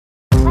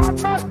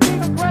must be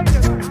the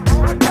greatest.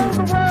 Tell the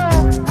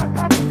world I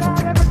thought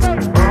God ever gave.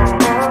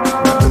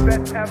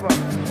 Best ever.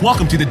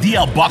 Welcome to the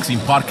DL Boxing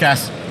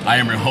Podcast. I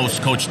am your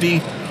host, Coach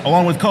D,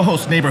 along with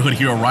co-host neighborhood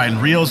hero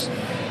Ryan Rios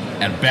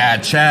and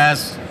Bad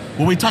Chaz,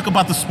 where we talk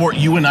about the sport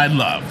you and I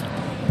love,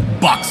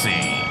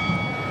 boxing.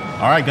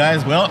 All right,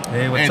 guys. Well, what's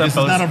up, this is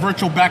fellas? not a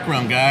virtual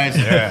background, guys.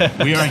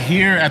 Yeah. We are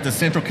here at the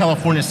Central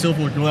California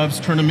Silver Gloves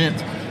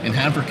Tournament in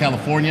Hanford,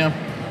 California.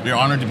 We are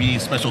honored to be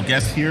special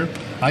guests here.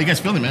 How you guys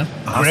feeling, man?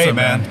 Great,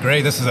 man.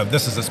 Great. This is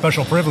a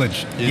special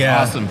privilege. It's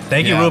awesome.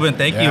 Thank you, Ruben.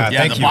 Thank you. Yeah,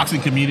 Thank the you. boxing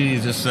community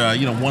is just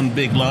one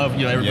big love.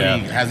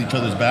 Everybody has each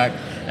other's back,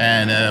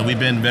 and we've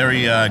been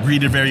very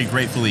greeted very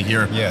gratefully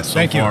here. Yes, so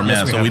thank you. far,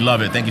 man. Yes, So we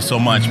love it. Thank you so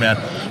much, man.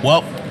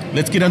 Well,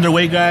 let's get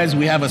underway, guys.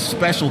 We have a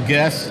special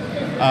guest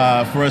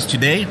for us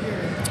today.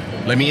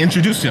 Let me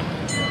introduce him.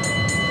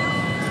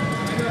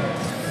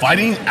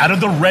 Fighting out of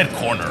the red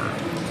corner,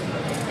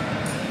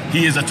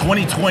 he is a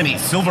 2020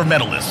 silver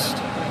medalist.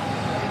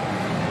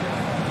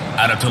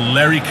 Out of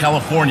Tulare,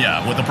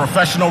 California, with a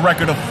professional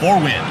record of 4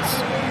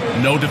 wins,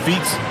 no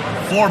defeats,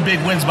 4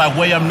 big wins by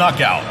way of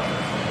knockout.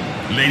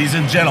 Ladies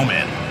and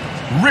gentlemen,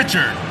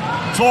 Richard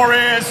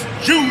Torrez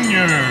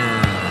Jr.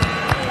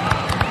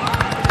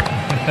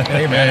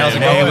 Hey, man. How's it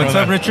going? Hey, What's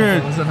up,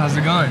 Richard? What's up? How's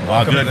it going?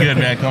 Oh, good,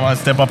 man. Come on,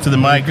 step up to the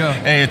mic. go.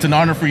 Hey, it's an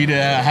honor for you to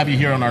have you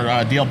here on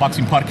our DL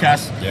Boxing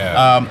Podcast.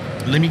 Yeah.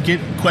 Let me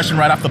get a question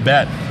right off the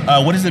bat.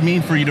 What does it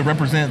mean for you to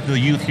represent the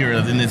youth here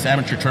in this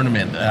amateur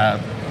tournament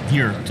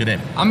here today?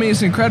 I mean,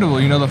 it's incredible.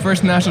 The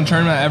first national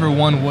tournament I ever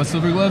won was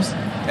Silver Gloves,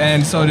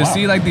 and so to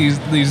see like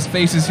these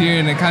faces here,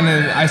 and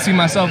I see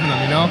myself in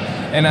them,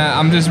 And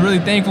I'm just really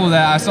thankful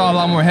that I saw a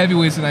lot more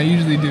heavyweights than I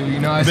usually do.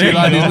 I see a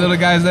lot of these little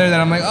guys there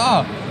that I'm like,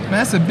 oh man,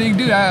 that's a big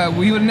dude.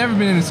 We would have never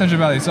been in the Central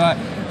Valley, so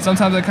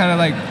sometimes I kind of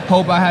like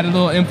hope I had a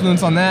little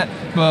influence on that.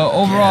 But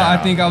overall, I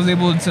think I was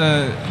able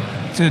to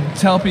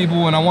tell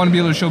people, and I want to be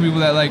able to show people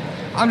that like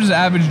I'm just an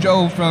average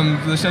Joe from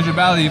the Central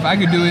Valley. If I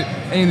could do it,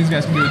 any of these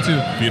guys can do it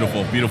too.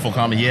 Beautiful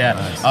comment. Yeah.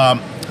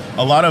 Nice.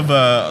 A lot of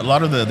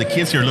the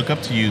kids here look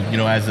up to you,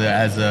 as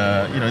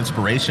a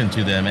inspiration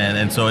to them,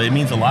 and so it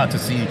means a lot to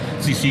see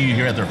you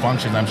here at their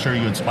functions. I'm sure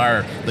you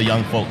inspire the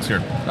young folks here.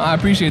 No, I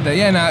appreciate that.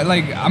 Yeah, and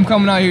I'm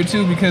coming out here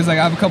too because I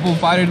have a couple of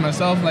fighters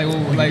myself.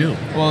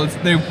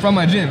 They're from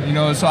my gym,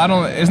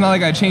 So It's not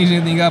like I changed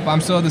anything up. I'm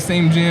still at the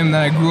same gym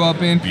that I grew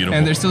up in,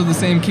 and they're still the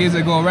same kids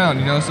that go around,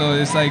 So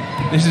it's like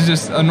this is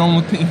just a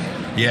normal thing.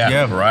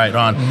 Yeah, right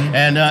on. Mm-hmm.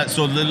 And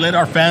so let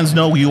our fans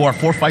know you are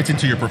 4 fights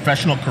into your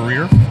professional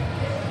career.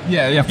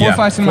 Yeah, 4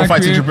 fights in my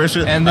career,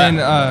 and then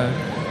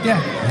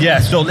Yeah,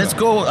 so let's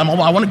go.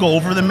 I want to go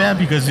over them, man,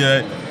 because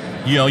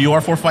you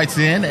are 4 fights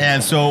in,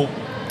 and so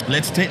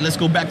let's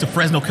go back to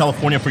Fresno,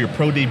 California for your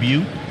pro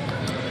debut.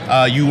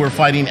 You were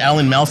fighting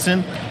Alan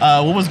Melson.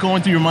 What was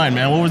going through your mind,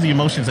 man? What were the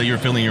emotions that you were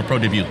feeling in your pro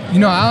debut?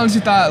 I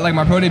honestly thought like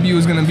my pro debut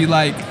was gonna be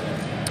like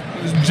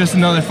just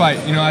another fight.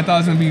 I thought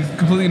it was gonna be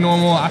completely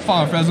normal. I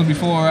fought in Fresno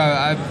before.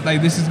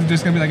 This is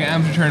just gonna be like an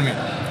amateur tournament,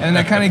 and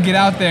I kind of get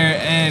out there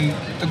and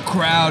the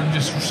crowd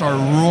just started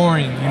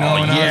roaring.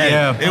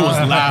 It was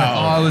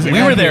loud.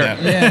 We were there.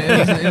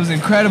 Yeah, it was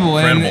incredible.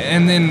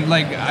 And then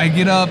like I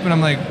get up and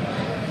I'm like,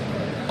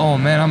 oh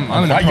man,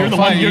 I'm in a pro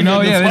fight.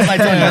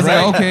 I was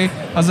like, okay.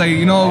 I was like,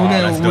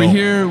 we're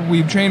here.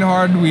 We've trained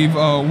hard. We've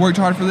worked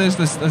hard for this.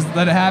 Let's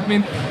let it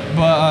happen.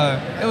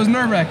 But it was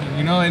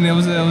nerve-wracking, and it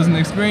was an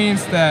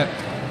experience that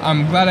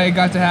I'm glad I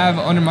got to have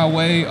under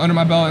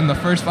my belt in the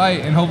first fight,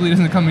 and hopefully it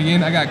doesn't come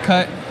again. I got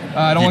cut.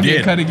 I don't want to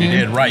get cut again. You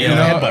did, right?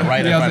 Headbutt,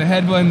 right? Yeah, I was a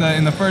headbutt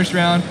in the first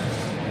round.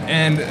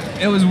 And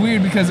it was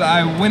weird because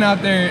I went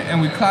out there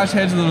and we clashed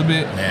heads a little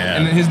bit,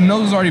 and his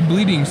nose was already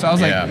bleeding. So I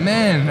was like,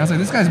 man,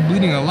 this guy's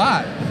bleeding a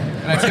lot.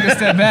 And I took a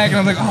step back and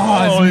I was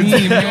like, it's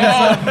me, man.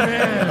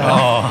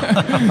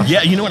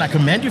 Yeah, what? I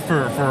commend you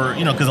for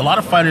because a lot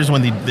of fighters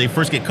when they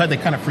first get cut, they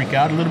kind of freak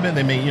out a little bit.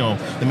 They may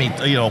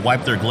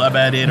wipe their glove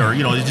at it, or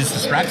it just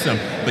distracts them.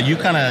 But you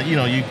kind of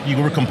you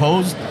were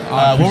composed.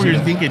 What were you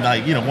thinking?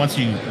 Once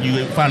you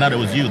found out it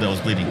was you that was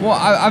bleeding. Well,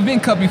 I've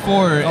been cut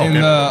before in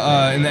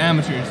the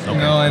amateurs,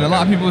 and a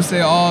lot of people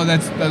say, oh,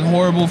 that's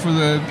horrible for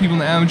the people in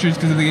the amateurs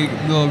because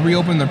they'll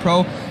reopen their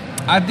pro.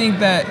 I think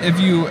that if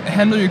you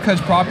handle your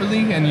cuts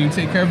properly and you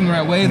take care of them the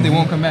right way, they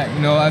won't come back.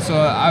 So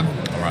I've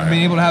been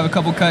able to have a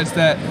couple cuts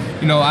that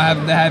I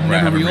have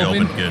never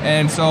reopened,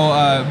 and so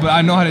but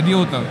I know how to deal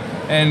with them.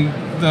 And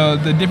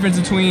the difference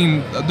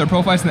between the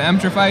pro fights and the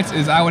amateur fights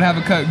is I would have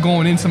a cut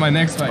going into my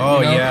next fight.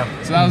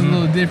 So that was a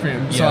little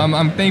different. So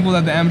I'm thankful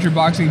that the amateur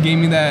boxing gave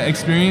me that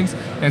experience,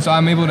 and so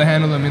I'm able to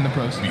handle them in the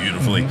pros.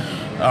 Beautifully.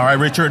 All right,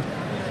 Richard,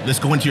 let's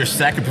go into your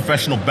second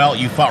professional bout.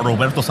 You fought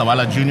Gilberto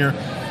Jr.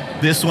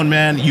 This one,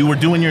 man, you were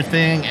doing your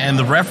thing, and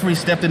the referee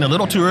stepped in a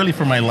little too early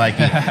for my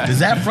liking. Does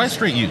that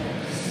frustrate you?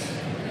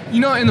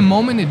 In the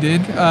moment it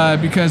did,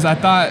 because I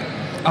thought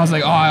I was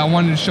like, oh, I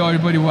wanted to show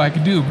everybody what I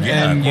could do.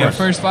 Yeah, and the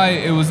first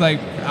fight, it was like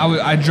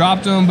I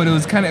dropped them, but it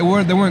was kind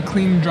of they weren't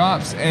clean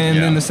drops. And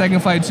then the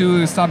second fight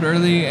too, it stopped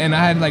early, and I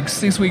had like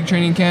 6-week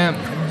training camp.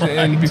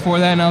 And before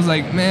that, and I was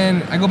like,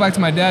 man, I go back to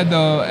my dad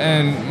though,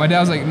 and my dad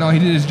was like, no, he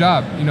did his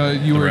job. You know,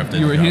 you were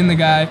hitting the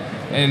guy,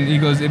 and he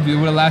goes, if it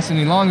would have lasted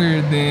any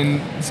longer,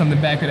 then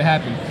something bad could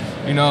have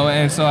happened. You know,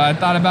 and so I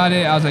thought about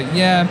it. I was like,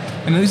 yeah,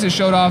 and at least it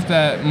showed off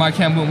that my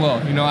camp went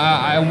well. You know,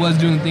 I was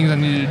doing the things I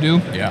needed to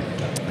do. Yeah.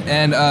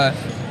 And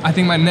I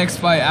think my next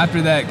fight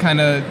after that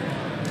kind of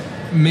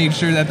made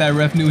sure that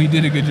ref knew he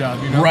did a good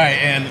job, you know? Right,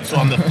 and so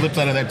on the flip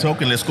side of that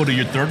token, let's go to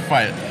your third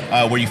fight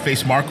where you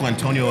faced Marco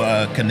Antonio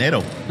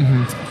Canedo.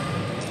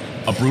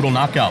 A brutal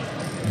knockout.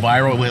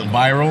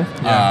 Viral.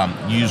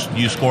 Yeah.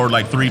 You scored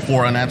like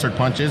 3-4 unanswered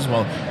punches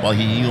while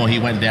he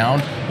went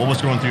down. What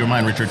was going through your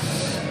mind, Richard?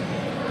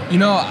 You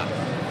know,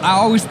 I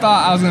always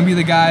thought I was going to be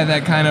the guy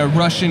that kind of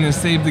rushed in and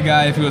saved the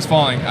guy if he was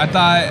falling. I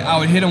thought I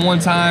would hit him one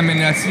time and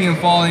I'd see him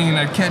falling and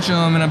I'd catch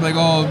him and I'd be like,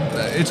 oh,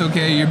 it's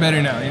okay, you're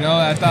better now. You know,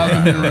 I thought I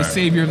was going to be the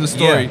savior of the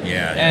story.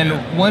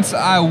 And once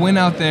I went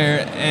out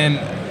there and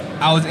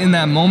I was in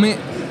that moment,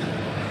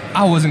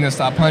 I wasn't going to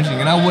stop punching.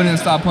 And I wouldn't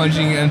stop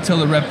punching until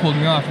the ref pulled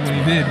me off when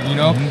he did, you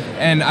know?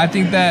 And I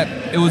think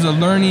that it was a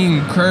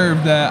learning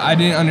curve that I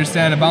didn't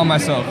understand about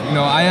myself. You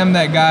know, I am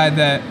that guy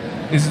that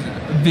is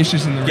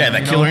vicious in the ring. Yeah,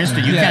 that killer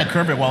instinct. You can't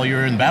curb it while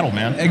you're in battle,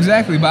 man.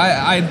 Exactly, but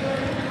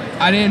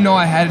I didn't know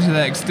I had it to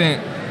that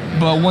extent.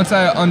 But once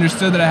I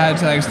understood that I had it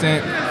to that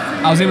extent,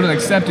 I was able to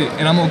accept it,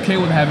 and I'm okay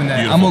with having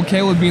that. Beautiful. I'm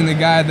okay with being the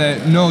guy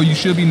that, no, you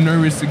should be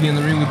nervous to get in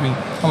the ring with me.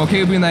 I'm okay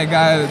with being that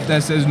guy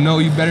that says, no,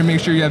 you better make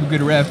sure you have a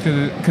good ref,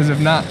 because if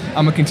not,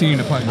 I'm going to continue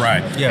to punch.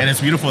 Right, and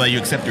it's beautiful that you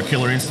accept your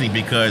killer instinct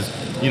because,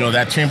 you know,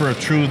 that chamber of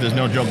truth is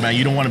no joke, man.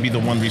 You don't want to be the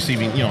one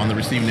receiving, you know, on the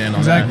receiving end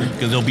on that,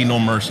 because there'll be no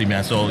mercy,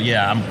 man. So,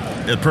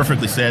 yeah, it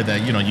perfectly said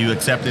that, you know, you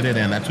accepted it,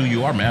 and that's who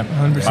you are, man.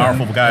 100%.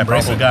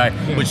 Powerful guy,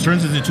 which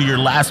turns us into your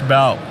last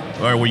bout,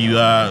 or where you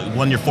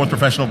won your 4th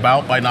professional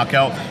bout by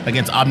knockout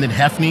against Abnid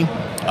Hefni.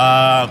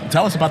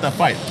 Tell us about that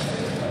fight.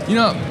 You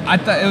know, I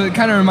thought it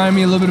kind of reminded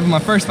me a little bit of my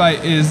first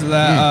fight, is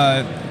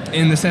that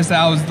in the sense that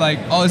I was like,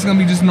 oh, it's going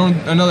to be just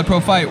another pro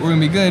fight. We're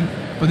going to be good.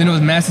 But then it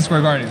was Madison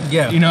Square Garden.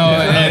 Yeah. You know,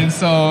 and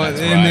so,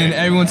 then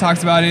everyone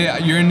talks about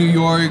it. You're in New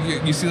York.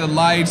 You see the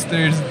lights.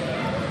 There's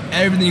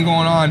everything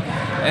going on.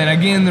 And I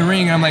get in the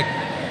ring, and I'm like,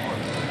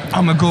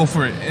 I'm going to go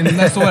for it. And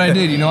that's what I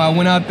did. You know, I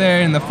went out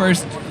there in the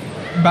first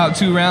about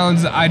 2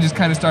 rounds, I just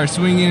kind of started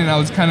swinging, and I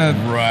was kind of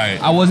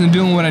I wasn't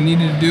doing what I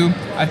needed to do.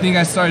 I think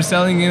I started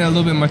selling in a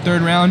little bit in my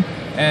 3rd round,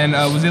 and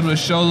was able to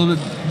show a little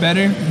bit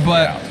better.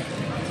 But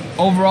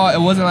overall, it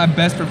wasn't my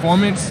best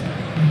performance,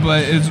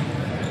 but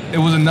it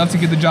was enough to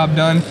get the job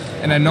done.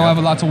 And I know I have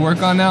a lot to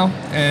work on now,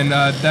 and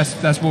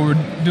that's what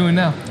we're doing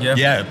now.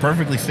 Yeah,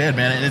 perfectly said,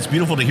 man. And it's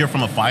beautiful to hear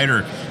from a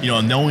fighter, you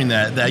know, knowing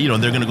that you know,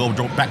 they're going to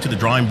go back to the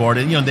drawing board,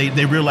 and you know,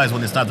 they realize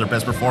when it's not their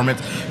best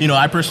performance. You know,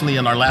 I personally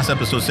in our last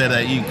episode said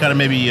that you kind of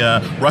maybe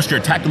rushed your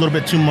attack a little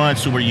bit too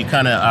much, to where you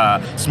kind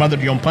of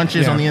smothered your own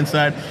punches on the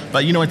inside.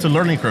 But you know, it's a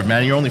learning curve,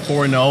 man. You're only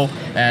 4-0,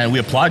 and we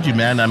applaud you,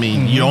 man. I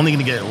mean, you're only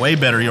going to get way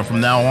better, you know,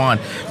 from now on.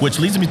 Which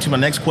leads me to my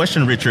next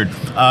question, Richard.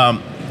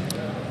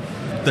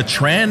 The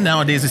trend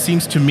nowadays, it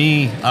seems to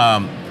me,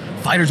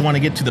 fighters want to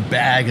get to the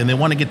bag and they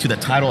want to get to the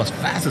title as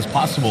fast as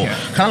possible.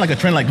 Kind of like a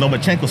trend like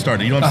Lomachenko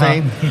started. You know what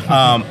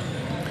I'm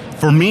saying?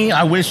 For me,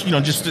 I wish, you know,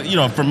 just, you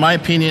know, from my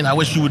opinion, I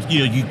wish you would,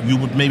 you know, you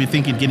would maybe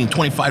think of getting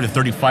 25 to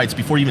 30 fights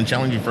before even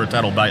challenging for a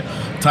title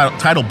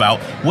bout.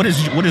 What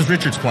is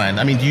Richard's plan?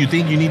 I mean, do you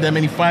think you need that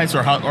many fights,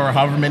 or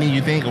however many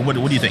you think, or what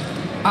do you think?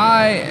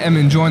 I am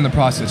enjoying the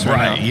process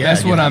right now.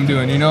 That's what I'm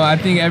doing. You know, I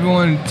think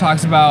everyone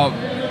talks about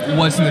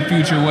what's in the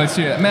future, what's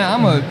here. Man,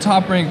 I'm a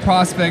top-ranked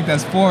prospect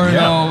that's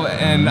 4-0,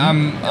 and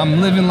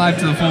I'm living life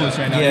to the fullest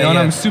right now. You know, and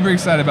I'm super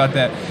excited about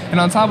that. And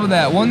on top of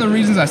that, one of the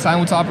reasons I signed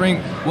with Top Rank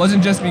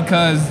wasn't just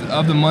because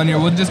of the money, or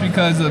wasn't just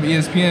because of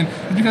ESPN.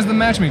 It's because of the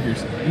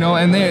matchmakers. You know,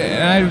 and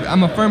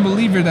I'm a firm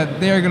believer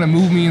that they are going to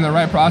move me in the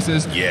right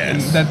process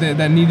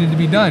that needed to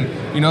be done.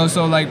 You know,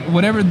 so like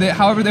however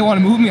they want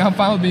to move me, I'm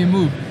fine with being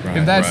moved.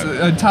 If that's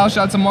a title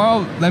shot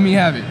tomorrow, let me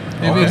have it.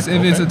 If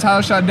it's a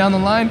title shot down the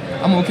line,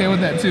 I'm okay with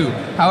that too.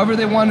 However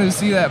they wanted to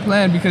see that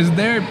plan, because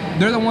they're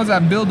the ones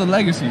that build the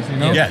legacies, you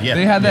know?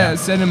 They have that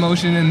set in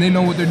motion, and they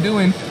know what they're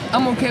doing.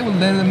 I'm okay with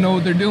letting them know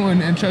what they're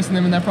doing and trusting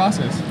them in that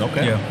process. All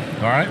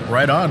right,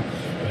 right on.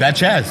 Bad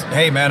Chaz.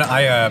 Hey man,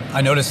 I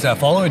noticed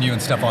following you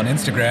and stuff on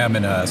Instagram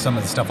and some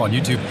of the stuff on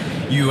YouTube.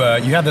 You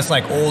have this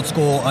like old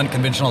school,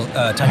 unconventional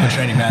type of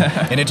training, man,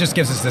 and it just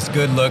gives us this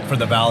good look for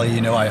the Valley.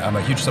 You know, I'm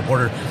a huge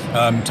supporter.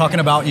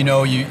 Talking about, you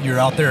know, you're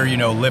out there, you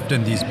know,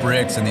 lifting these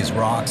bricks and these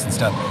rocks and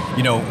stuff.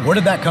 You know, where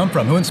did that come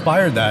from? Who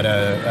inspired that?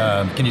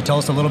 Can you tell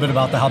us a little bit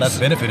about how that's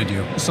benefited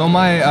you? So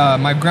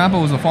my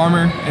grandpa was a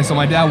farmer, and so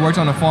my dad worked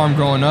on a farm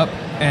growing up,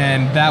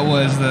 and that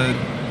was the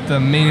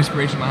main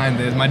inspiration behind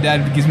this. My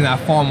dad gives me that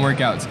farm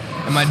workouts,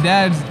 and my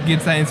dad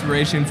gets that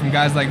inspiration from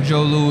guys like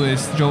Joe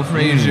Louis, Joe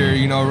Frazier,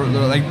 you know,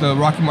 like the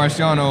Rocky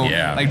Marciano.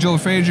 Like Joe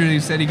Frazier, he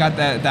said he got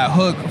that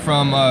hook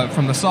from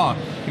the Saw.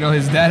 You know,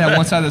 his dad had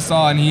one side of the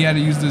saw, and he had to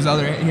use his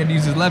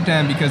left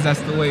hand because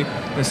that's the way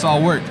the saw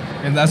worked.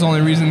 And that's the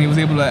only reason he was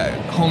able to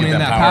hone in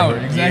that power.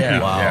 Exactly.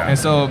 Yeah, wow. And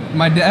so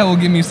my dad will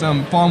give me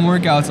some farm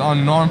workouts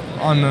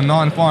on the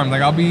non-farm.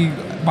 Like I'll be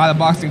by the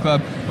boxing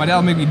club. My dad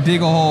will make me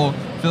dig a hole,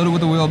 fill it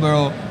with a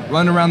wheelbarrow,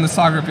 run around the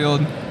soccer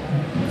field,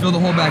 fill the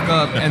hole back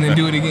up, and then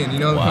do it again. You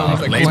know, wow.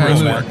 like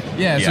labor work.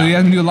 Yeah, so he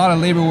has to do a lot of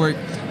labor work.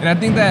 And I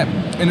think that,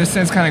 in a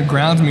sense, kind of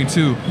grounds me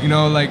too. You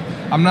know, like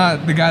I'm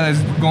not the guy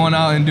that's going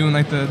out and doing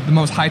like the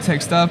most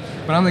high-tech stuff,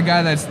 but I'm the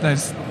guy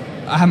that's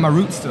I have my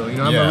roots still. You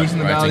know, I have my roots in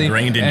the valley. It's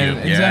ingrained in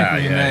you.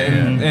 Exactly.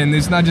 And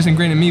it's not just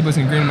ingrained in me, but it's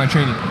ingrained in my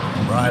training.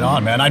 Right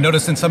on, man. I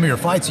noticed in some of your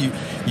fights, you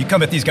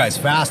come at these guys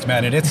fast,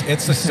 man, and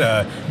it's just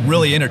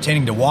really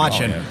entertaining to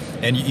watch.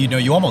 And you know,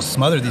 you almost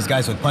smother these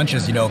guys with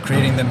punches, you know,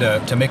 creating them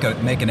to make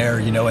an error,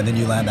 you know, and then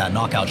you land that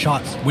knockout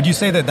shot. Would you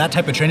say that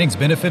type of training's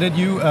benefited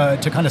you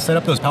to kind of set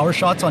up those power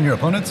shots on your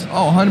opponents?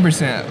 Oh,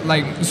 100%.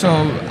 Like, so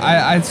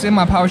I'd say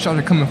my power shots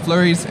are coming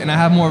flurries, and I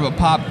have more of a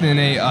pop than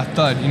a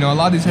thud. You know, a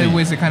lot of these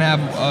heavyweights, they kind of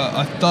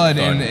have a thud,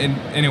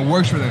 and it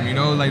works for them, you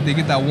know? Like, they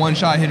get that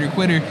one-shot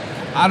hitter-quitter.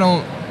 I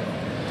don't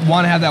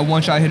want to have that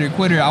one-shot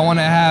hitter-quitter. I want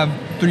to have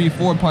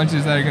 3-4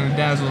 punches that are going to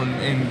dazzle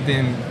and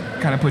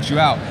then kind of put you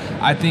out.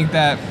 I think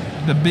that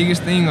the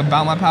biggest thing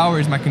about my power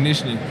is my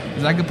conditioning.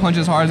 Is I can punch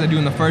as hard as I do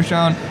in the first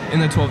round in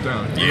the 12th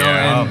round. You know?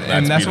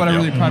 And that's what I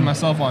really pride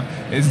myself on.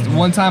 Is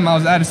one time I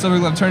was at a Silver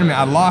Glove tournament,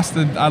 I lost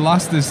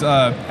this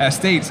at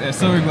States at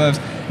Silver Gloves,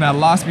 and I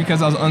lost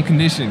because I was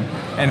unconditioned.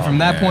 And from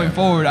that point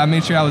forward, I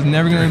made sure I was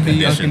never going to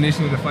be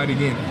unconditioned to fight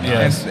again.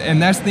 Yes. And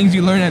that's things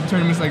you learn at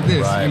tournaments like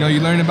this. Right. You know, you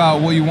learn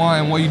about what you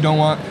want and what you don't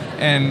want,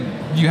 and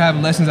you have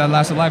lessons that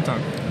last a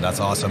lifetime. That's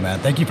awesome, man.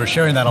 Thank you for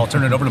sharing that. I'll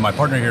turn it over to my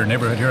partner here,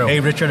 Neighborhood Hero. Hey,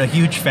 Richard, a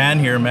huge fan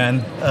here,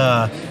 man.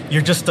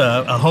 You're just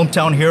a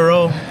hometown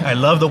hero. I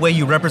love the way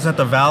you represent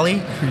the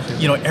Valley.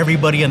 You know,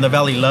 everybody in the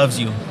Valley loves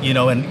you, you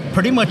know, and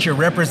pretty much you're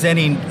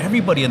representing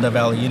everybody in the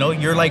Valley. You know,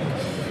 you're like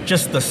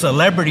just the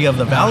celebrity of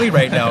the Valley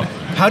right now.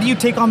 How do you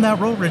take on that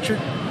role,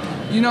 Richard?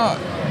 You know,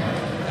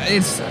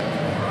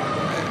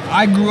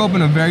 I grew up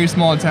in a very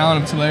small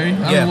town of Tulare.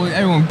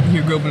 Everyone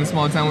here grew up in a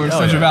small town. We're in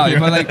Central Valley.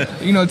 But,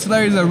 like, you know,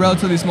 Tulare is a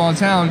relatively small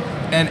town,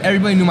 and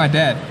everybody knew my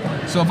dad.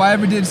 So if I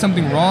ever did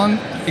something wrong,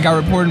 it got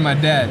reported to my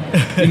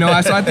dad. You know,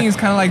 so I think it's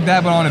kind of like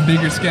that, but on a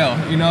bigger scale.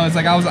 You know, it's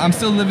like I'm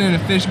still living in a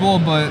fishbowl,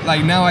 but,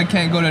 like, now I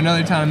can't go to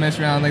another town and mess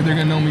around. Like, they're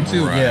going to know me,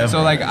 too. Right. Yeah.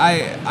 So, like,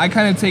 I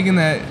kind of taken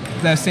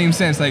that same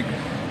sense. Like,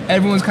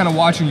 everyone's kind of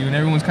watching you, and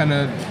everyone's kind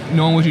of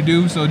knowing what you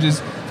do. So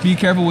just be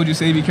careful what you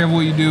say, be careful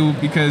what you do,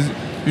 because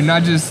you're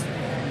not just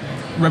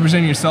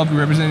representing yourself, you're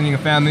representing a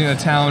family, a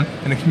town,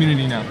 and a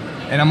community now.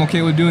 And I'm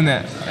okay with doing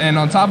that. And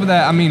on top of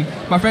that, I mean,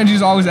 my friends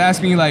used to always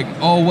ask me, like,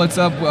 oh, what's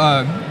up?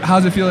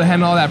 How's it feel to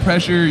handle all that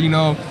pressure? You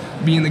know,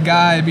 being the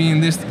guy,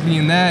 being this,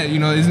 being that, you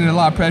know, isn't it a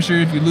lot of pressure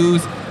if you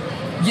lose?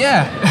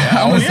 Yeah.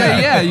 I would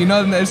say, yeah. You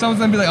know, someone's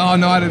going to be like, oh,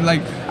 no,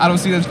 I don't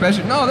see there's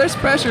pressure. No, there's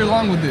pressure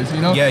along with this,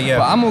 you know? Yeah.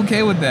 But I'm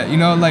okay with that. You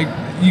know, like,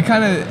 you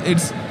kind of,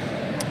 it's,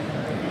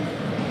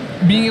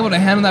 being able to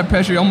handle that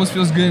pressure, it almost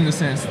feels good in a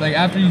sense. Like,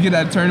 after you get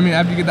that tournament,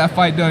 after you get that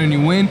fight done and you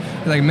win,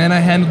 you're like, man, I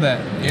handled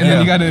that. And then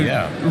you got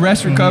to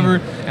rest, recover,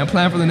 and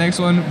plan for the next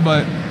one.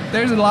 But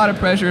there's a lot of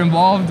pressure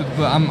involved,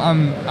 but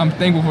I'm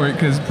thankful for it,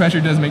 because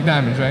pressure does make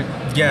diamonds, right?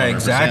 Yeah, 100%.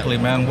 Exactly,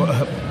 man.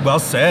 Well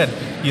said.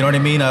 You know what I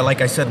mean?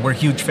 Like I said, we're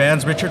huge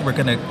fans, Richard. We're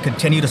going to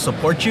continue to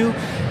support you.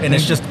 And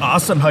it's just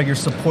awesome how you're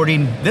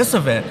supporting this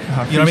event. You know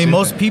what I mean?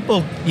 Most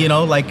people, you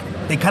know, like,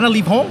 they kind of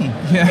leave home,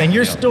 and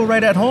you're still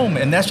right at home,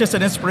 and that's just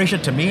an inspiration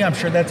to me. I'm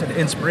sure that's an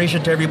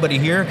inspiration to everybody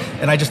here,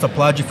 and I just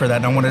applaud you for that,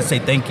 and I wanted to say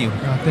thank you.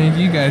 Thank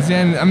you, guys.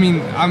 Yeah, and I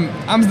mean,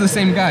 I'm the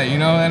same guy, you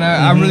know, and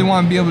I really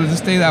want to be able to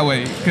stay that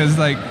way, because,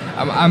 like,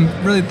 I'm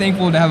really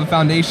thankful to have a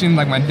foundation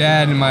like my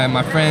dad and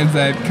my friends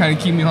that kind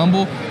of keep me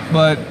humble.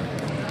 But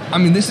I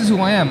mean, this is who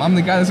I am. I'm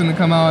the guy that's going to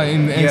come out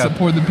and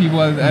support the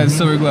people as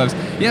Silver Gloves.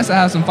 Yes, I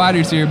have some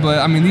fighters here, but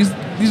I mean, these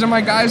are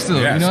my guys still.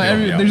 You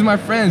know, these are my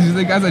friends. These are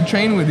the guys I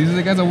train with. These are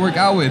the guys I work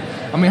out with.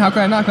 I mean, how can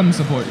I not come to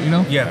support, you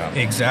know? Yeah,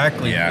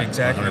 exactly. Yeah,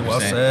 exactly. 100%. Well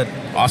said.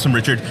 Awesome,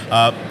 Richard.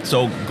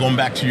 So going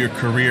back to your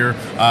career,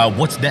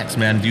 what's next,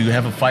 man? Do you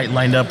have a fight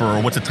lined up, or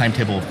what's the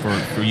timetable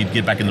for you to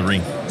get back in the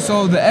ring?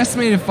 So the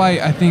estimated fight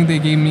I think they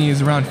gave me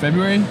is around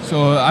February.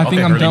 So I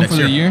think I'm done for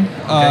the year.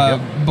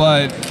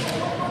 But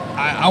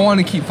I want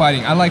to keep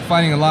fighting. I like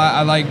fighting a lot.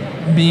 I like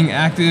being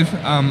active.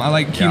 I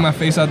like keeping my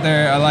face out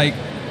there. I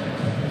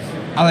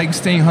like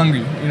staying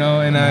hungry, you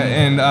know,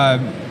 and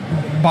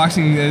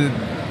boxing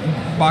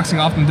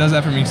often does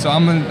that for me. So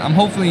I'm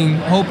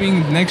hoping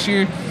next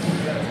year,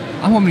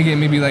 I'm hoping to get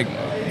maybe like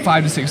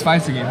 5 to 6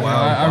 fights again.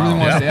 Wow. I really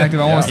want to stay active.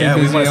 I want to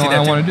stay busy. I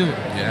want to do it.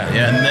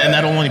 And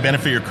that'll only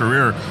benefit your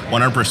career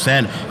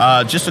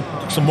 100%. Just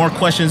some more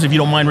questions, if you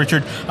don't mind,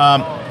 Richard.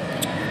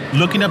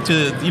 Looking up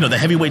to the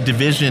heavyweight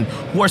division,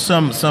 who are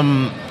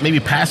some maybe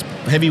past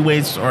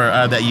heavyweights or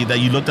that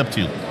you looked up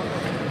to?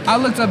 I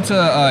looked up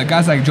to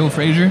guys like Joe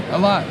Frazier a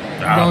lot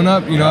growing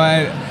up. You know,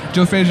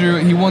 Joe Frazier,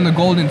 he won the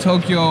gold in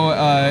Tokyo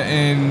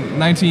in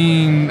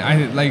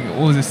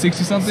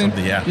 60 something?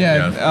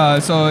 Yeah.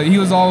 So he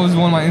was always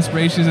one of my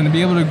inspirations, and to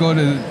be able to go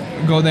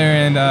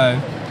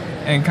there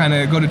and kind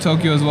of go to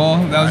Tokyo as well,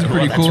 that was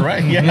pretty cool.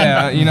 That's right.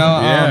 Yeah. You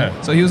know.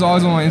 So he was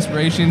always one of my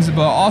inspirations,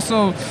 but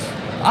also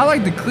I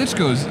like the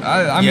Klitschko's.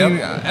 I mean,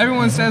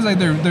 everyone says like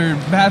they're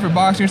bad for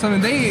boxing or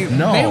something.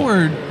 They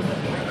were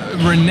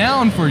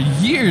renowned for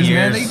years,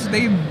 man.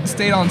 They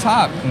stayed on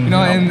top, you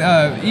know. And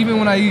even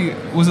when I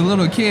was a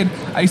little kid,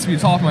 I used to be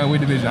tall for my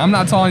weight division. I'm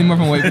not tall anymore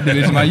for my weight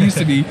division, but I used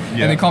to be.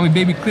 And they call me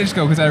Baby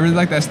Klitschko because I really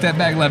like that step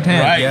back left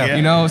hand. Right.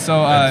 You know.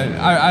 So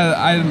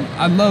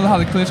I love how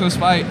the Klitschko's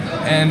fight,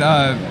 and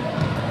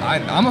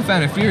I'm a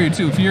fan of Fury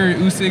too. Fury,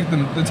 Usyk,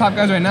 the top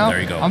guys right now.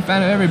 There you go. I'm a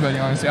fan of everybody,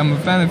 honestly. I'm a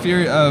fan of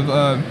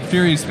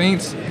Fury's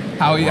feints,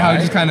 how he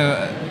just kind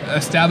of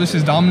established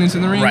his dominance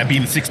in the ring. Right,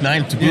 being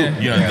 6'9" to boot.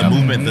 You know, the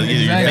movement, your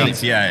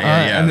feints.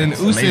 And then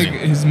Usyk,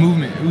 his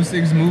movement.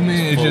 Usyk's movement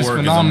is just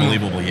phenomenal.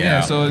 Is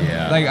unbelievable. So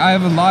like I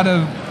have a lot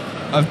of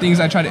things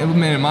I try to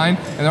implement in mine,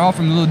 and they're all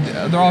from a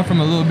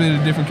little bit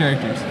of different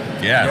characters.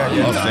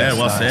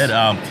 Well said.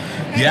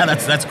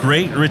 That's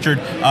great, Richard.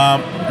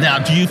 Now,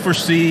 do you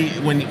foresee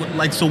when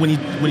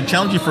he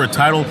challenge you for a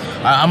title?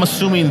 I'm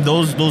assuming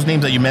those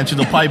names that you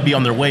mentioned, they'll probably be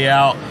on their way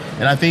out,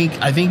 and I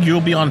think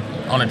you'll be on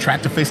a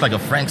track to face like a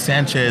Frank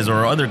Sanchez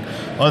or other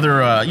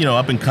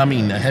up and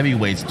coming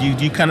heavyweights. Do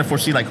you kind of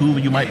foresee like who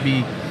you might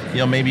be?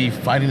 Maybe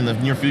fighting in the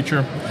near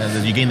future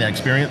as you gain that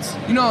experience?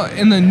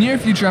 In the near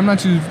future, I'm not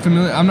too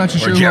familiar. I'm not too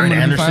sure who I'm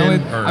going to be fighting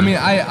with. I mean,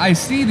 I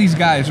see these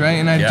guys, right?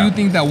 And I do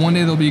think that one day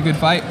there'll be a good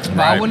fight.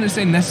 But I wouldn't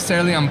say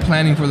necessarily I'm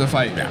planning for the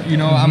fight.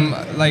 I'm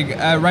like,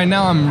 right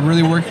now I'm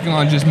really working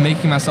on just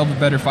making myself a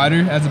better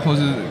fighter as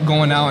opposed to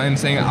going out and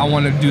saying I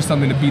want to do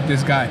something to beat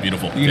this guy.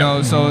 Beautiful.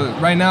 So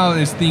right now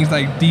it's things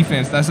like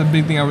defense. That's a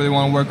big thing I really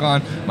want to work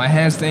on. My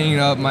hands staying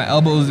up, my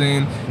elbows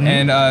in,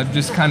 and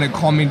just kind of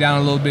calm me down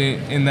a little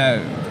bit in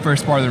that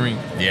first part of the ring.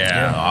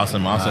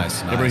 Awesome.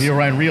 Nice. Here,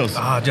 Ryan Rios.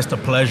 Just a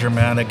pleasure,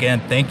 man.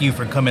 Again, thank you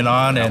for coming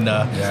on, and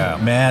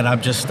man,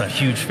 I'm just a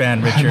huge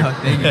fan, Richard.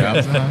 Thank you.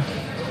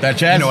 That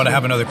Chaz? You know what? I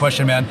have another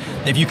question, man.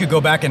 If you could go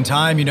back in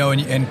time,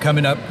 and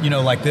coming up,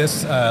 like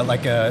this,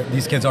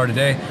 these kids are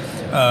today,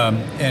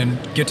 and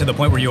get to the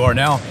point where you are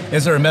now,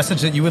 is there a message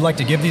that you would like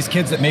to give these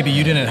kids that maybe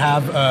you didn't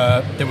have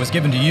that was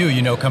given to you,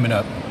 coming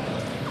up?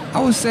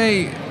 I would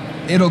say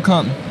it'll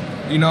come.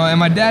 And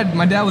my dad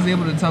was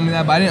able to tell me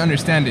that, but I didn't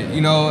understand it.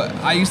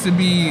 I used to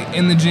be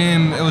in the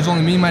gym. It was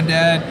only me and my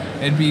dad.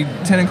 It'd be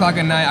 10 o'clock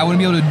at night. I wouldn't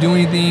be able to do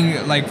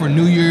anything like for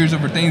New Year's or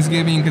for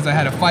Thanksgiving because I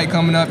had a fight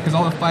coming up because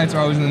all the fights are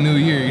always in the New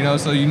Year,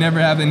 So you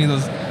never have any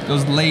of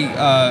those late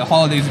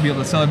holidays to be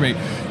able to celebrate.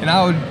 And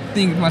I would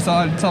think to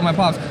myself, I'd tell my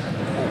pops,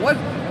 what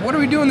are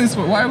we doing this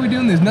for? Why are we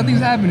doing this? Nothing's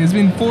happened. It's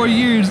been 4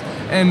 years,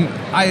 and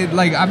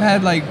I've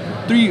had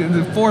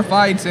 4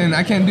 fights and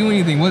I can't do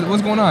anything.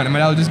 What's going on? And my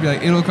dad would just be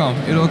like, it'll come.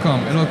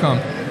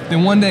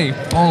 Then one day,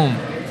 boom,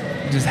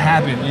 it just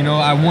happened.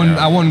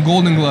 I won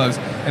Golden Gloves,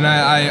 and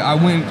I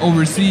went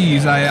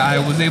overseas. I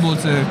was able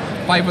to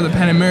fight for the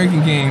Pan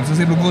American Games. I was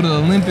able to go to the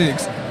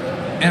Olympics.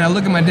 And I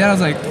look at my dad, I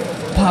was like,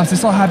 Pops,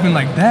 this all happened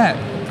like that.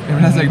 And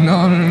my dad's like,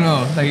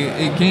 no. Like,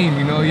 it came,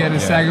 you had to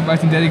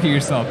sacrifice and dedicate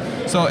yourself.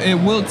 So it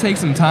will take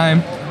some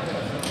time,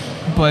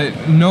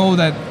 but know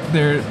that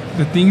the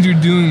things you're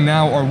doing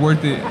now are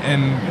worth it,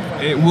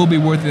 and it will be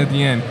worth it at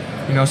the end.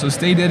 So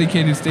stay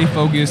dedicated, stay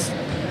focused,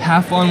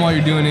 have fun while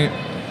you're doing it,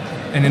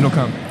 and it'll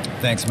come.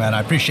 Thanks, man. I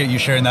appreciate you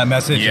sharing that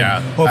message. Yeah.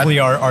 And hopefully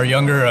our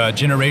younger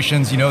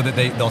generations, that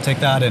they'll take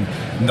that and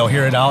they'll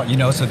hear it out,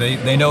 so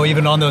they know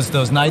even on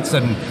those nights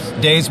and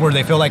days where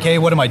they feel like, hey,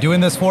 what am I doing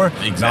this for?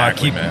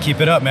 Exactly,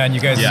 keep it up, man. You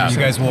guys will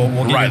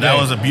get it. That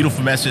was a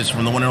beautiful message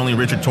from the one and only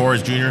Richard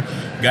Torrez Jr.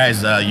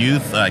 Guys,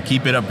 youth,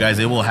 keep it up, guys.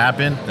 It will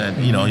happen.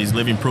 He's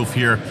living proof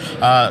here.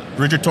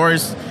 Richard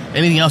Torrez,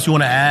 anything else you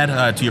want to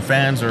add to your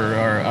fans or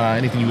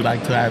anything you would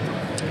like to add?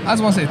 I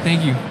just want to say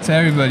thank you to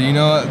everybody.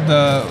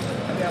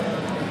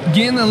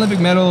 Getting the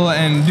Olympic medal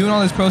and doing all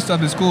this pro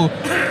stuff is cool,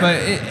 but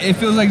it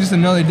feels like just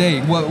another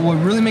day. What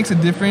really makes a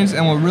difference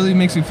and what really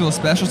makes me feel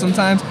special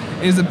sometimes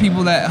is the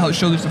people that help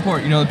show their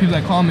support. The people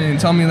that call me and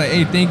tell me like,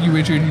 hey, thank you,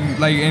 Richard,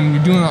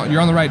 and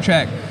you're on the right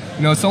track.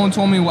 Someone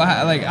told me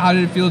how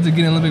did it feel to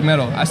get an Olympic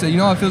medal? I said,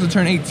 how it feels to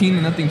turn 18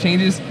 and nothing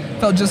changes?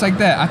 Felt just like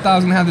that. I thought I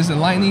was gonna have this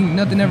enlightening,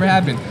 nothing ever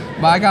happened.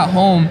 But I got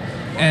home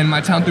and my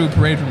town threw a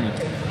parade for me.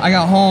 I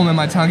got home and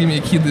my town gave me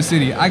a key to the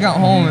city. I got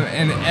home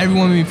and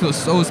everyone made me feel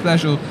so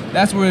special.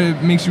 That's where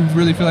it makes you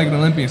really feel like an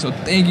Olympian. So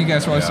thank you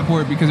guys for all your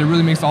support because it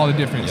really makes all the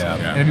difference.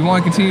 And if you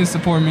want to continue to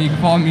support me, you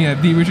can follow me at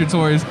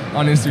DRichardTorres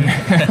on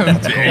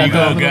Instagram. There you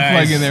go,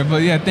 guys. Plug in there.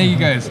 But thank you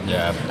guys.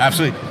 Yeah,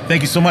 absolutely.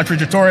 Thank you so much,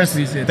 Richard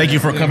Torrez. Thank you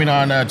for coming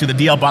on to the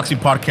DL Boxing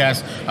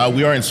Podcast.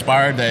 We are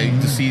inspired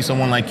to see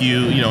someone like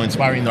you,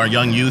 inspiring our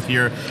young youth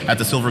here at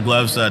the Silver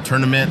Gloves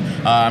tournament.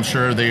 I'm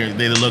sure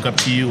they look up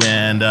to you,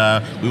 and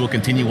we will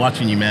continue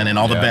watching you, man. And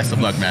all the best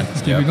of luck, man.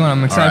 Let's keep it going.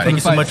 I'm excited for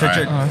the fight. Thank you so much,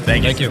 Richard.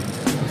 Thank you.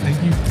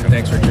 Thank you.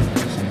 Thanks, Richard.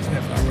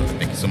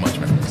 Thank you so much,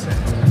 man.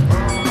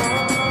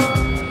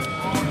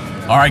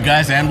 All right,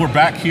 guys, and we're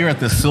back here at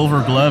the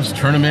Silver Gloves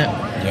tournament.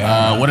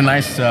 Yeah. What a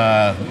nice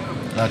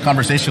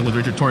conversation with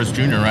Richard Torrez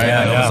Jr., right?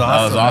 Yeah,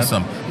 that was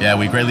awesome. Yeah,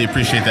 we greatly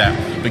appreciate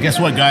that. But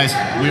guess what, guys?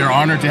 We are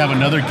honored to have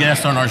another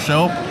guest on our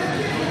show,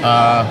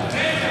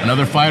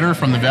 another fighter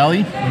from the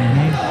Valley.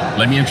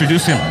 Let me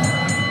introduce him.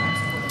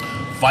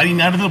 Fighting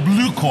out of the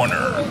blue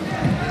corner,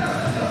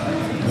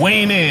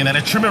 weighing in at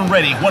a trim and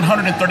ready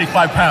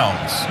 135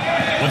 pounds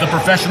with a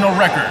professional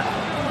record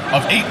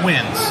of 8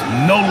 wins,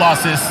 no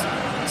losses,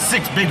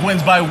 6 big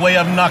wins by way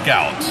of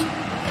knockout.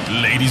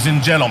 Ladies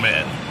and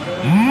gentlemen,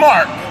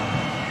 Marc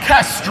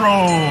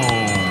Castro.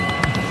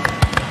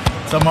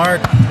 What's up,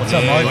 Marc? What's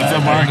up, Marc? What's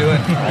up, Marc?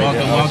 How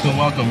you doing?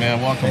 Welcome, man.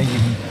 Welcome. Thank you.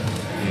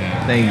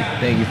 Yeah.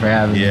 Thank you for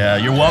having me. Yeah,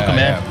 you're welcome,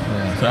 man.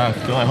 So,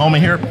 going home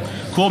in here.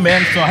 Cool,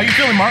 man. So, how you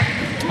feeling, Marc?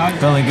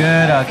 Feeling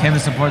good. Came to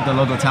support the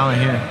local talent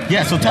here.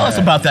 Yeah, so tell us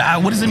about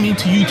that. What does it mean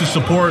to you to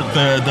support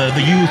the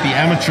youth, the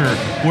amateur,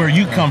 where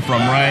you come from,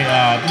 right?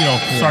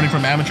 Starting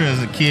from amateur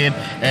as a kid,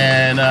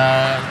 and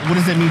what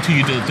does it mean to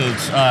you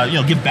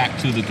to give back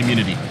to the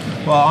community?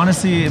 Well,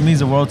 honestly, it means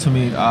the world to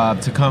me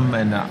to come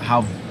and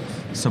help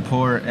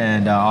support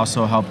and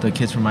also help the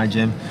kids from my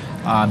gym.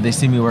 They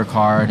see me work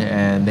hard,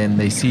 and then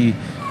they see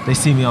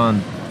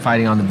me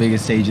fighting on the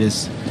biggest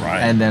stages. Right.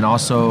 And then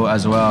also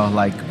as well,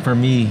 like for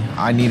me,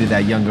 I needed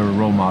that younger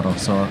role model,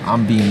 so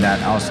I'm being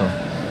that also.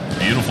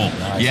 Beautiful.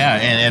 Nice. Yeah,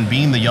 and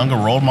being the younger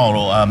role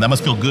model, that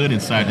must feel good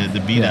inside to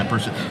be that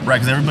person, right?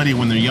 Because everybody,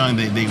 when they're young,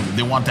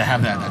 they want to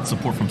have that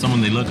support from someone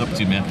they look up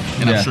to, man.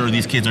 And I'm sure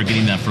these kids are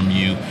getting that from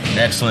you.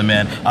 Excellent,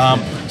 man.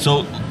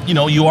 So,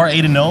 you are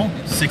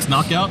 8-0, 6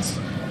 knockouts.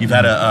 You've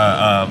had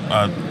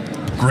a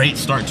great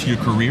start to your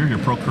career, your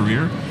pro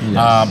career.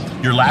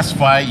 Yes. Your last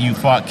fight, you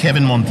fought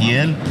Kevin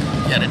Montiel.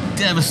 You had a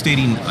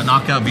devastating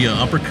knockout via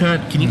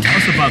uppercut. Can you tell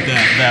us about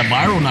that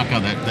viral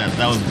knockout?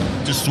 That was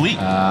just sweet.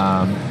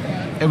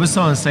 It was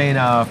so insane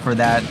for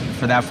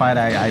that fight.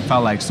 I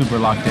felt like super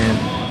locked in.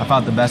 I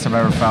felt the best I've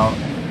ever felt.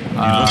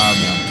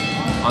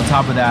 On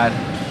top of that,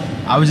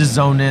 I was just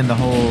zoned in the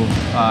whole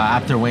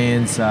after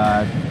weigh-ins.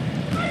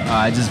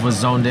 I just was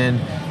zoned in,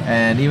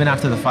 and even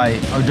after the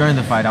fight or during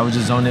the fight, I was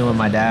just zoned in with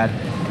my dad.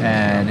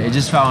 And it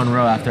just felt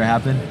unreal after it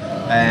happened.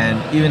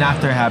 And even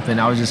after it happened,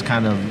 I was just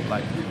kind of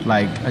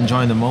like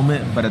enjoying the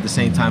moment, but at the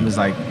same time, it's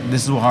like,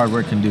 this is what hard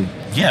work can do.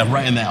 Yeah,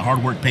 right, and that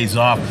hard work pays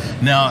off.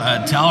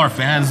 Now, tell our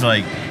fans,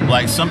 like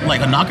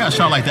a knockout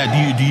shot like that,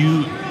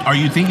 are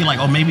you thinking like,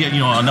 oh, maybe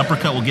an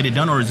uppercut will get it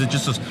done, or is it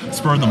just a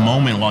spur of the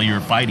moment while you're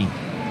fighting?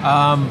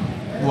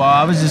 Well,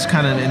 I was just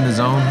kind of in the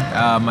zone.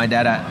 My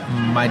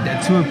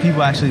dad, 2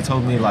 people actually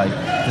told me like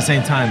at the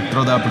same time,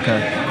 throw the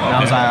uppercut. And I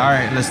was like, all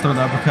right, let's throw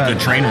the uppercut. Good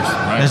trainers,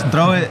 right? Let's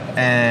throw it.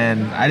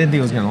 And I didn't think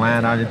it was gonna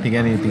land. I didn't think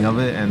anything of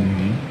it,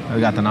 and we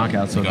got the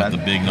knockout. So you got the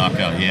big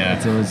knockout, yeah.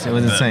 It was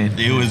insane.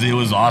 It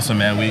was awesome,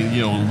 man.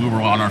 We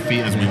were on our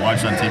feet as we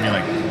watched on TV,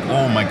 like,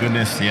 oh my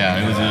goodness, yeah.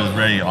 It was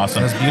very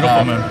awesome. That's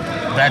beautiful, man.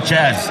 That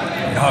Jazz.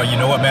 Oh, you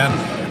know what, man?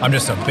 I'm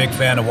just a big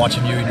fan of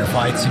watching you in your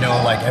fights.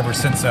 Like ever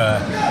since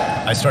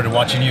I started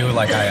watching you,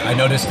 like I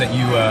noticed that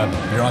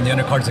you're on the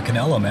undercards of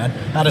Canelo, man.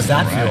 How does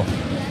that feel?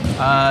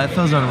 It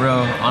feels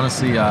unreal.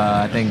 Honestly,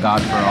 I thank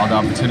God for all the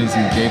opportunities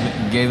He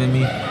gave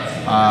me.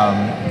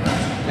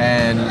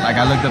 And like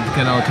I looked up to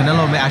Canelo.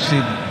 Canelo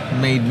actually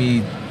made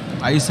me.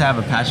 I used to have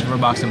a passion for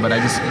boxing, but I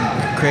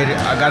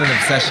got an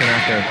obsession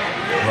after.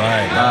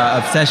 Right.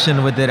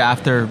 Obsession with it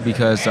after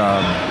because.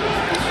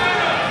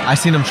 I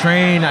seen him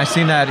train. I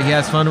seen that he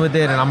has fun with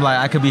it, and I'm like,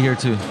 I could be here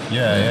too.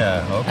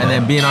 Yeah. Okay. And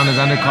then being on his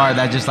undercard,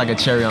 that's just like a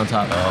cherry on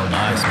top. Oh,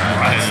 nice, man.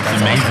 Right,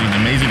 it's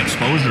amazing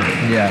exposure.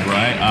 Yeah.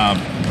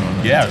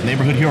 Right.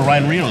 Neighborhood hero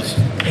Ryan Rios.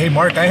 Hey,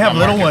 Marc, I have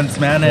little ones,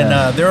 man,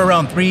 and they're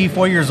around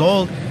 3-4 years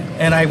old.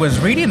 And I was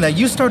reading that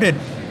you started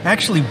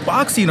actually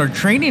boxing or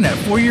training at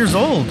 4 years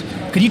old.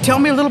 Could you tell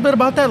me a little bit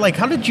about that? Like,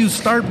 how did you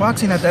start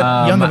boxing at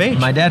that young of age?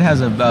 My dad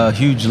has a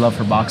huge love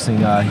for boxing.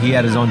 He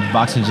had his own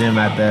boxing gym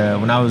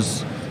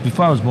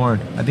before I was born.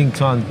 I think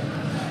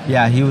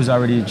he was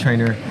already a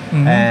trainer.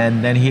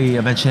 And then he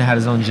eventually had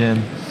his own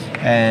gym,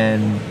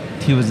 and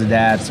he was the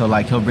dad, so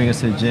like he'll bring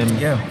us to the gym.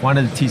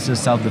 Wanted to teach us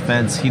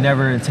self-defense. He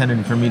never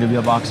intended for me to be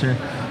a boxer.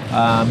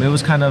 It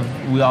was kind of,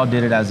 we all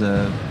did it as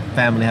a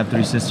family. I have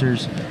 3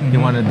 sisters. He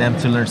wanted them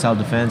to learn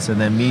self-defense,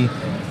 and then me,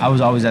 I was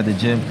always at the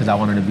gym because I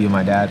wanted to be with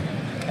my dad.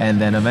 And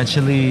then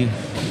eventually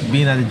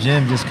being at the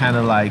gym just kind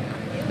of like,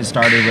 it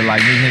started with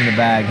like me hitting the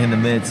bag, hitting the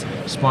mitts,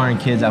 sparring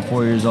kids at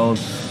 4 years old,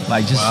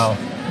 like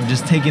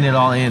just taking it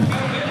all in.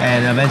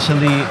 And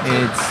eventually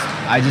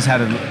I just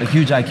had a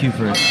huge IQ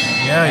for it.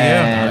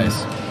 And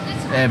nice.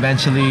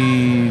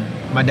 Eventually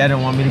my dad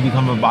didn't want me to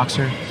become a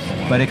boxer,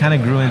 but it kind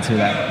of grew into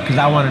that because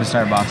I wanted to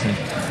start boxing.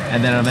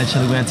 And then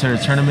eventually we went to a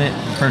tournament.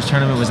 The first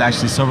tournament was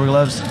actually Silver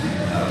Gloves,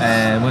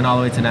 and went all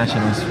the way to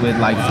nationals with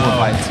like 4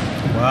 fights.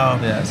 Wow.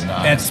 Yes.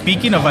 And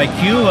speaking of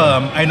IQ,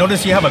 I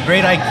noticed you have a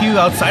great IQ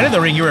outside of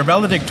the ring. You were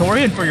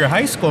valedictorian for your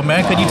high school,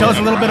 man. Could you tell us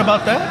a little bit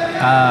about that?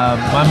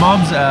 My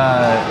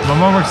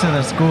mom works in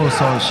a school,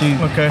 so she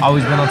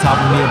always been on top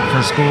of me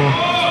for school.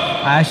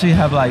 I actually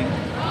have like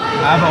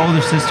I have an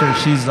older sister.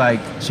 She was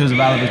a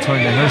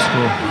valedictorian in her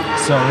school,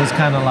 so it's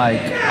kind of like,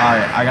 all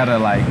right, I gotta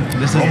like,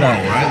 this is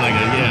right? Like,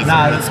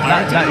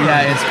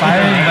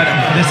 inspiring, but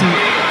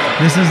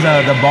this is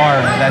the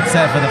bar that's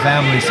set for the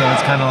family. So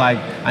it's kind of like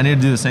I need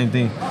to do the same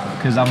thing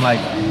because I'm like,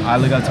 I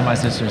look up to my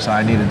sister, so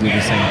I need to do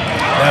the same.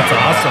 That's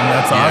awesome.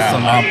 That's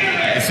awesome.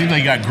 It seems like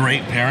you got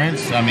great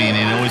parents. I mean,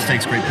 it always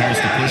takes great parents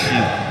to push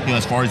you,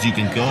 as far as you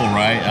can go,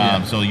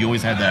 right? So you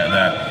always had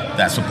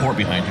that support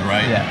behind you,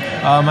 right?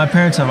 Yeah. My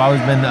parents have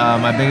always been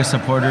my biggest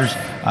supporters.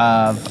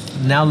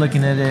 Now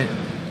looking at it,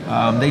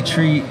 they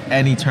treat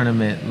any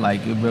tournament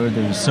like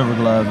whether it's silver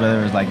glove,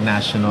 whether it's like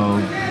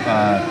national,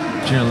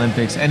 junior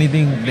Olympics,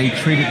 anything they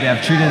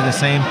have treated it the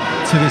same.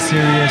 Took it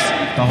serious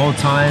the whole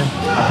time.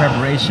 Our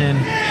preparation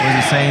was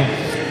the same,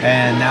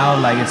 and now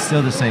like it's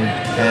still the same,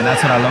 and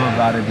that's what I love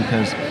about it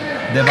because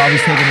they've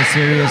always taken it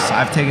serious.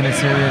 I've taken it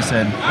serious,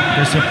 and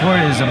their support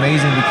is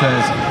amazing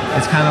because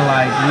it's kind of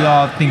like we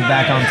all think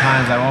back on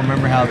times like, oh,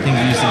 remember how things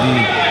used to be?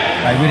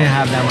 Like we didn't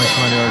have that much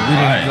money, or we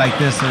didn't like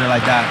this or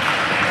like that,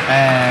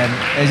 and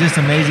it's just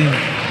amazing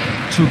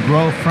to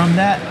grow from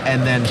that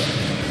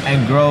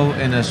and grow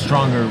in a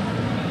stronger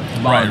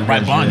bond.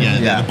 Right, bond.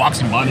 Yeah, the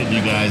boxing bonded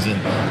you guys, and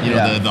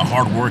the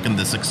hard work and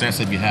the success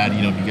that you had.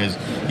 You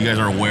guys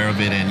are aware of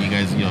it, and you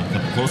guys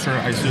come closer,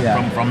 I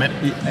assume, from it.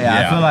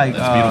 Yeah, I feel like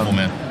that's beautiful,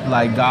 man.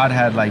 Like God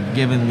had like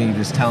given me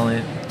this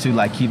talent to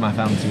like keep my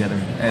family together,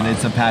 and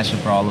it's a passion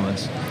for all of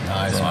us.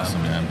 Nice,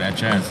 awesome, man. Bad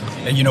chance.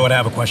 And you know what? I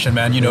have a question,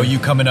 man. You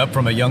coming up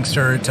from a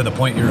youngster to the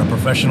point you're a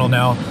professional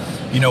now.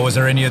 Was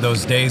there any of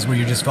those days where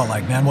you just felt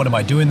like, man, what am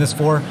I doing this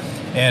for?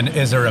 And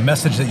is there a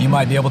message that you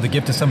might be able to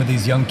give to some of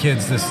these young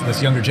kids,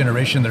 this younger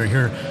generation that are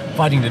here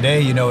fighting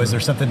today? Is there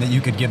something that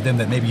you could give them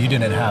that maybe you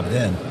didn't have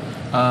then?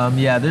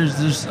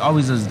 There's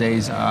always those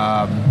days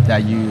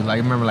that you like.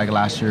 I remember like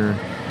last year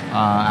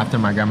after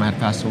my grandma had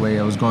passed away,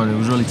 it was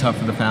really tough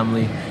for the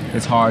family.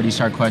 It's hard. You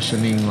start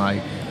questioning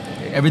like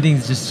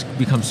everything's just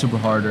becomes super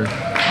harder.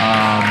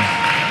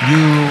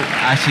 You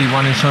actually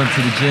want to show up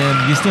to the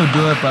gym. You still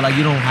do it, but like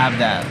you don't have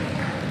that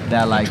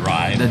like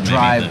the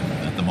drive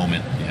at the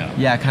moment.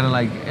 Yeah, kind of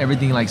like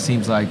everything like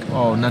seems like,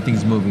 oh,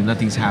 nothing's moving,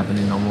 nothing's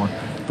happening no more.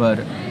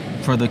 But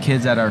for the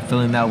kids that are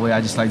feeling that way, I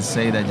just like to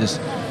say that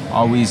just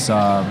always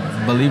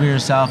believe in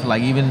yourself.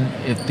 Like even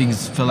if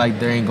things feel like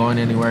they ain't going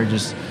anywhere,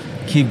 just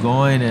keep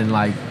going and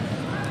like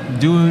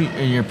do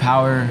in your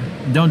power.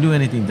 Don't do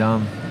anything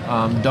dumb.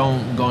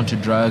 Don't go into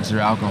drugs or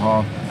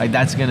alcohol. Like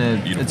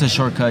it's a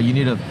shortcut. You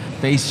need to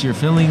face your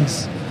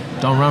feelings.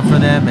 Don't run for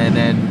them, and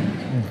then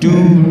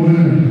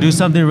do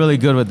something really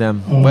good with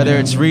them. Whether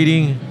it's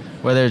reading,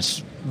 but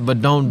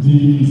don't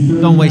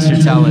waste your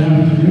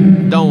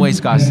talent. Don't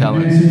waste God's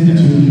talent.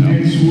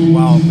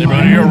 Wow.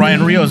 Here,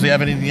 Ryan Rios, do you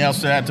have anything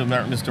else to add to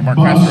Mr. Marc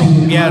Castro?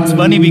 Yeah, it's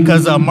funny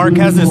because Marc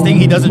has this thing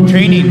he does in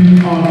training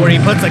where he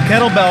puts a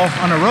kettlebell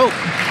on a rope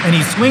and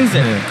he swings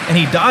it and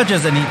he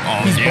dodges and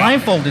he's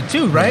blindfolded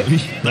too, right?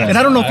 And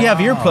I don't know if you have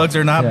earplugs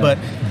or not, but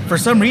for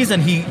some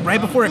reason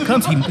right before it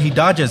comes he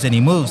dodges and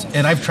he moves,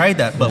 and I've tried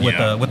that but with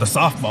a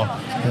softball,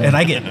 and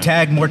I get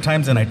tagged more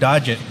times than I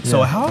dodge it.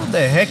 So how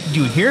the heck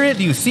do you hear it?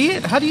 Do you see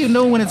it? How do you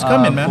know when it's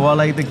coming, man? Well,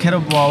 like the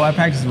kettlebell, I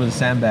practice with a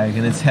sandbag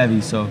and it's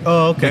heavy, so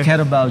the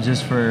kettlebell is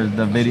just for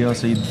the video,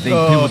 so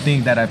people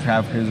think that I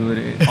practice with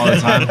it all the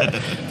time.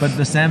 But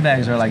the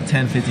sandbags are like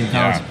 10, 15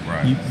 pounds.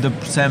 The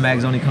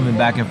sandbag's only coming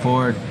back and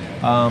forward.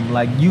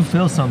 Like you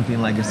feel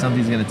something, like if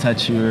something's gonna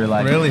touch you, or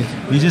like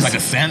you just like a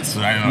sense.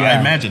 I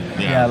imagine.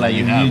 Like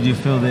you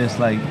feel this,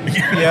 like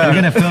you're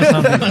gonna feel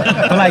something.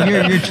 But like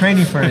you're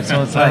training for it,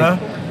 so it's like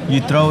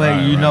you throw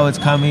it, you know it's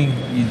coming,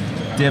 you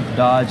dip,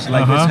 dodge.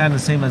 Like it's kind of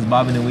the same as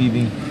bobbing and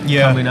weaving,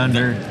 coming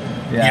under.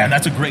 Yeah,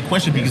 that's a great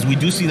question because we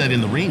do see that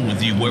in the ring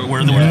with you, where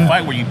there was a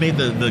fight where you made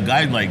the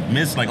guy like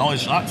miss like all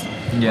his shots,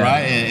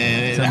 right?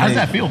 And how does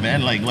that feel,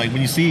 man? Like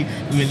when you see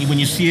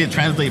it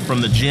translate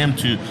from the gym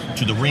to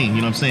the ring,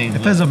 you know what I'm saying?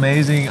 It feels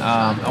amazing.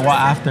 Well,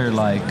 after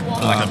like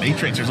a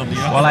Matrix or something.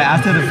 Well, like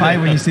after the fight,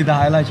 when you see the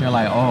highlights, you're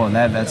like, oh,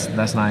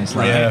 that's nice.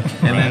 Like,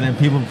 and then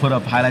people put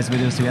up highlights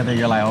videos together.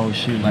 You're like, oh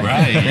shoot, like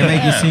they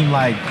make you seem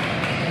like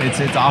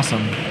it's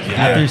awesome.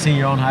 After you see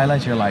your own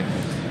highlights, you're like.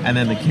 And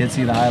then the kids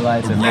see the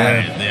highlights, and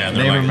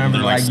they remember.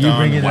 Like you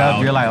bring it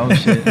up, you're like, oh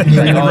shit.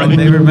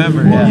 They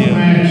remember.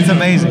 It's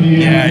amazing.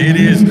 Yeah, it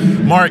is.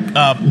 Marc,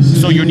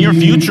 so your near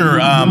future,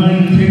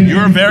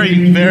 you're a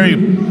very, very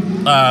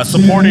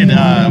supported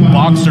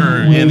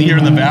boxer here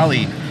in the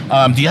Valley.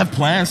 Do you have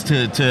plans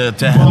to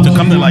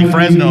come to like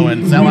Fresno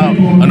and sell out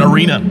an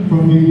arena?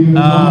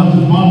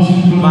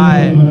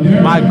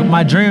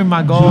 My dream,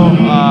 my goal.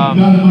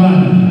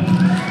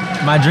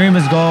 My dream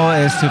is goal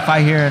is to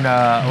fight here in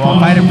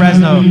fight in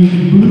Fresno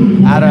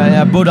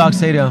at Bulldog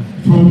Stadium.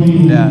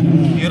 Yeah,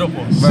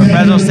 beautiful. Where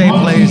Fresno State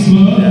plays.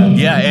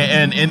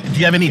 And do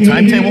you have any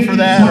timetable for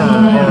that,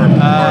 or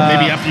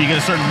maybe after you get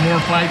a certain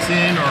more fights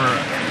in, or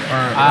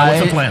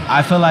what's the plan?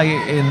 I feel like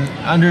in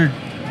under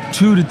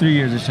 2 to 3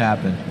 years it should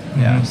happen.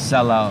 Yeah,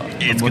 sell out.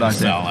 It's gonna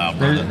sell out,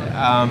 brother.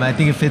 I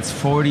think it fits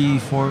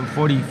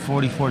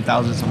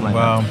 44,000, something like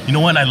that. You know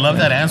what? I love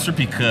that answer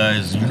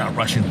because you're not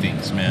rushing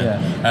things,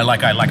 man. Yeah.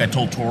 Like I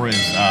told Torrez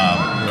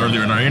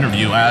earlier in our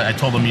interview, I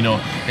told him,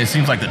 it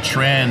seems like the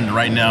trend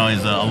right now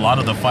is a lot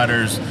of the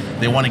fighters,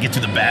 they want to get to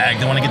the bag,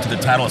 they want to get to the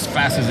title as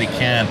fast as they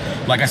can.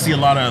 Like I see a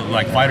lot of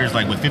fighters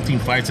with 15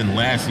 fights and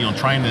less,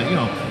 trying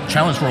to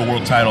challenge for a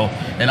world title.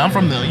 And I'm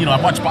from I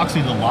watched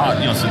boxing a lot,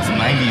 since the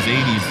 90s,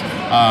 80s.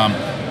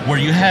 Where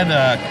you had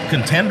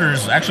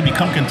contenders actually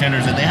become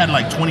contenders, and they had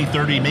 20,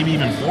 30, maybe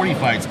even 40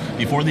 fights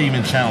before they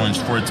even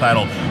challenged for a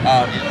title.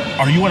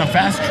 Are you on a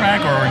fast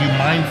track, or are you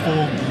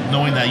mindful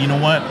knowing that,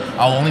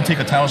 I'll only take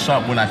a title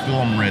shot when I feel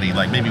I'm ready,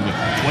 maybe with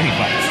 20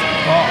 fights?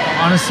 Well,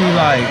 honestly,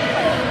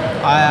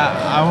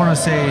 I want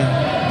to say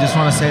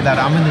that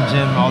I'm in the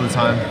gym all the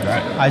time.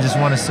 Right. I just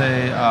want to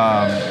say,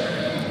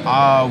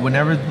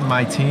 whenever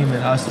my team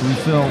and us, we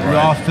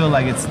all feel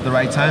like it's the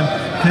right time.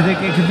 Cause it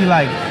could be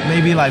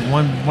maybe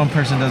one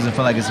person doesn't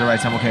feel like it's the right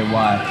time. Okay,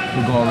 why?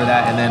 We'll go over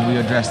that and then we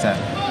address that.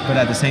 But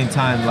at the same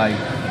time,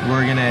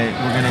 we're gonna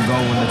go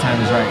when the time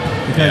is right,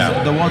 because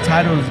the world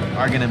titles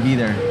are gonna be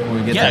there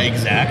when we get there.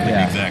 Exactly,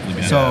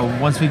 man. So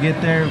once we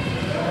get there,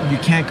 you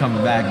can't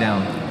come back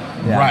down.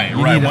 Yeah. Right.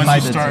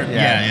 Once you start,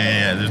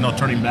 there's no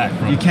turning back.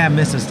 You can't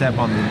miss a step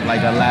on a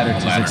ladder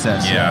to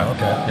success. Yeah.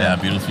 Okay. Yeah,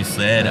 beautifully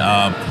said.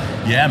 Man.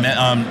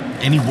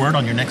 Any word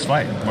on your next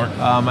fight, Mark?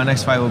 My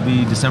next fight will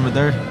be December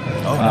 3rd.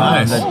 Oh,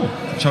 nice.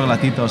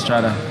 Chocolatito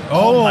Estrada.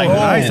 Oh,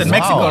 nice. In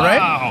Mexico,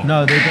 right?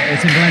 No,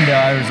 it's in Glendale,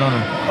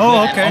 Arizona.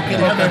 Oh, okay.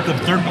 The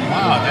third.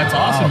 Wow, that's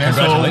awesome, man.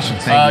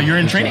 Congratulations. So, you're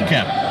in training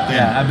camp.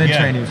 Yeah, I've been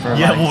training for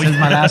since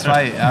my last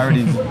fight. I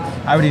already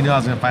knew I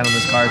was gonna fight on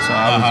this card, so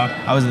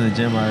I was in the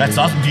gym already. That's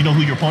awesome. Do you know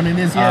who your opponent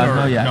is yet?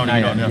 No, you don't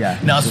know. Yeah.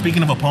 Now,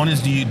 speaking of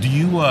opponents, do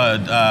you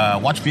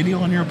watch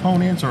video on your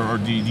opponents, or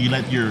do you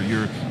let your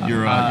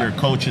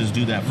coaches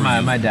do that for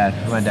you? My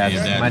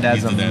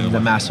dad's the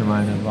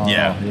mastermind of all.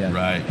 Yeah,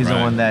 right. He's the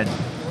one that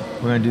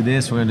we're gonna do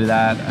this, we're gonna do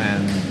that,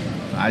 and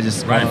I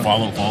just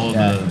follow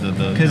the.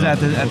 Because at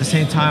the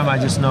same time, I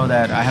just know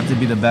that I have to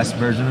be the best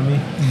version of me.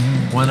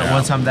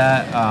 Once I'm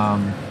that,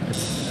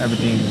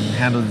 everything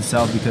handles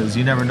itself, because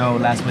you never know.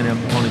 Last minute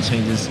opponent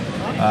changes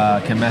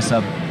can mess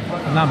up.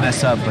 Not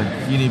mess up, but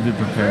you need to be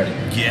prepared.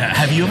 Yeah.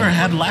 Have you ever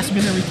had last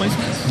minute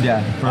replacements?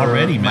 Yeah.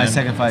 Already, man. My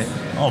second fight.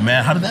 Oh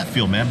man, how did that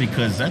feel, man?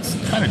 Because that's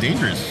kind of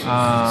dangerous.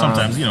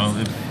 Sometimes,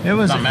 it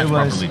was not matched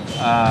properly.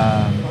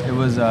 It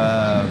was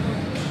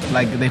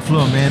they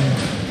flew him in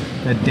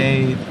the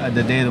day of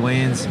the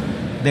weigh-ins.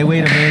 They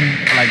weighed him in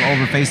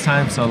over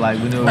FaceTime, so we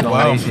knew it was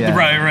on race. Yeah.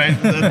 Right.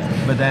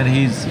 But then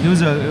he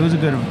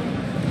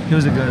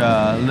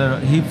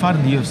fought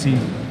in the UFC.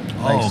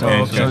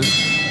 So the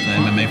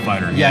MMA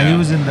fighter. Yeah,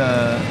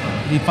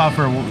 he fought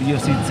for a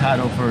UFC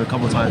title for a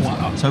couple times.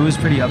 Wow. So he was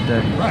pretty up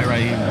there.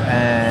 Right.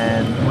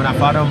 And when I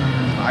fought him,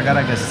 I got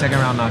a second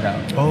round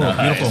knockout. Oh,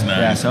 beautiful. Nice.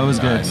 Yeah, so it was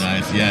good.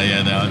 Nice.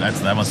 Yeah.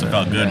 That must have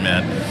felt good,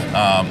 man.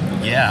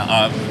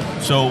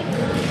 So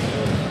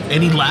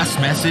any last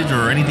message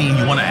or anything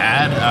you want to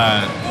add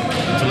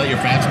to let your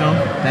fans know?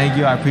 Thank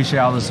you. I appreciate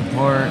all the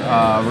support.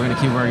 We're going to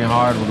keep working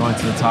hard. We're going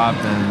to the top,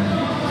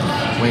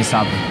 and we ain't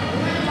stopping.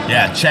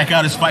 Yeah, check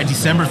out his fight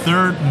December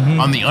 3rd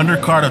on the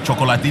undercard of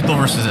Chocolatito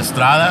versus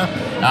Estrada.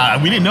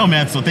 We didn't know,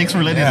 man, so thanks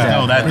for letting us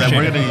know that we're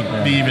going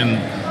to be even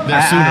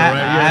there sooner, right?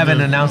 I haven't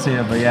announced it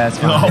yet, but it's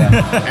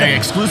fine. Hey,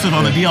 exclusive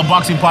on the DL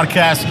Boxing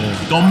Podcast.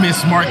 Don't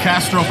miss Marc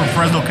Castro from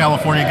Fresno,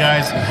 California,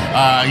 guys.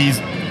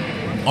 He's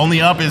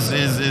only up is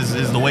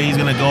the way he's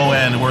going to go,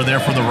 and we're there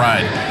for the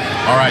ride.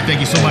 All right, thank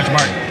you so much,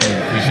 Marc.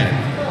 Appreciate it.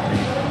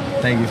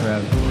 Thank you for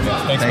having me.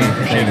 Thanks, man.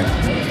 Appreciate it.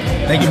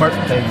 Thank you, Marc.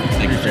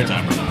 Thank you for your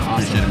time, bro.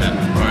 Appreciate it, man.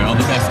 All right, all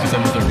the best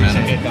December 3rd, man.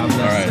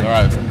 All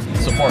right.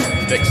 Support.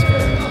 Thanks.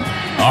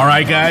 All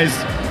right, guys.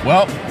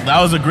 Well,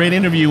 that was a great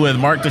interview with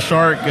Marc the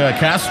Shark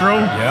Castro.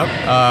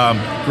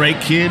 Yep.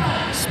 Great kid.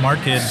 Smart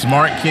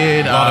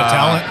kid. A lot of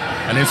talent.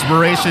 An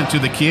inspiration to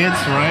the kids,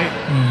 right?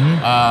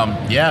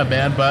 Yeah,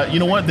 man. But you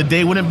know what? The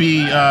day wouldn't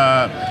be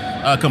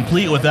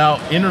complete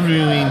without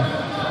interviewing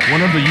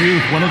one of the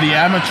youth, one of the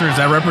amateurs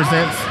that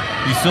represents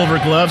the Silver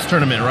Gloves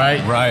tournament,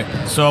 right? Right.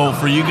 So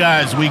for you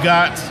guys, we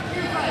got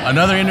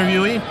another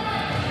interviewee.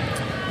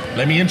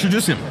 Let me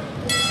introduce him.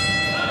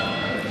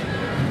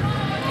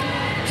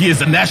 He is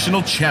the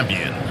national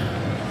champion,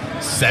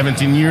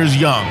 17 years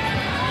young,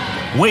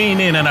 weighing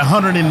in at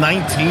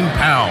 119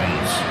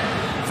 pounds.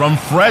 From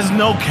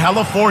Fresno,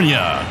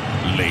 California,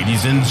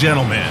 ladies and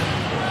gentlemen,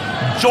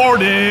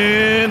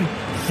 Jordan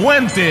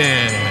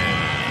Fuentes.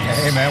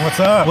 Hey, man, what's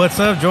up? What's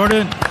up,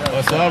 Jordan?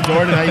 What's up,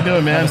 Jordan? How you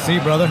doing, man? Have a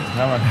seat, brother.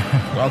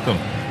 Welcome.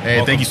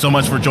 Hey, thank you so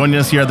much for joining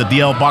us here at the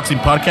DL Boxing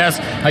Podcast.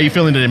 How you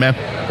feeling today, man?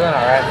 Doing all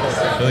right.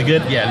 Feeling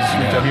good? Yeah, just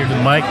reach up here to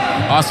the mic.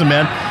 Awesome,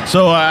 man.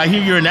 So I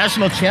hear you're a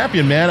national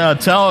champion, man.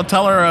 Tell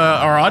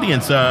our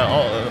audience a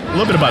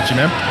little bit about you,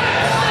 man.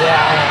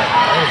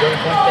 Yeah, I'm Jordan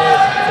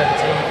Fuentes,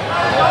 17.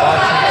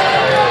 Boxing started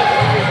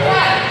 8 years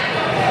old.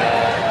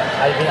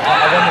 I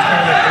won this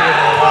tournament 3 years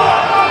in a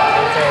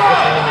row. It's a good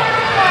tournament. I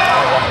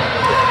won a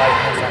good fight.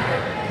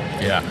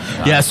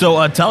 Yeah.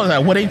 So tell us,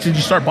 at what age did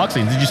you start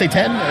boxing? Did you say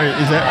 10, or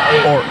is that,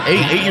 or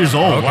 8 years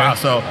old? Okay. Wow.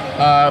 So,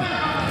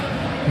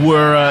 did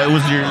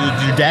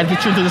your dad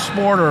get you into the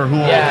sport, or who?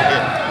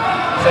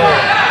 So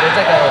there's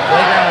like a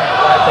playground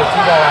where I play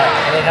t-ball at,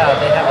 and they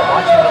have a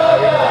boxing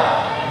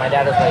arena. My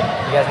dad was like,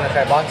 "You guys want to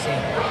try boxing?"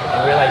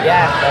 And we were like,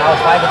 "Yeah." But I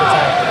was 5 at the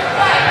time,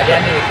 and my dad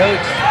knew the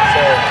coach,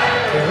 so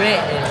we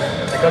went, and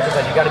the coach was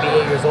like, "You got to be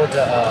 8 years old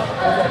to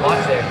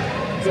box there."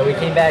 So we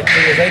came back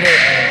 2 years later,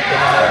 and been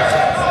in there ever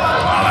since.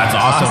 Wow, that's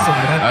awesome.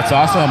 That's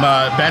awesome.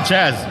 Bad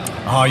Chaz.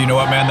 Oh, you know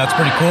what, man? That's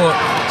pretty cool.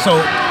 So,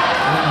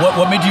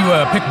 what made you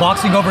pick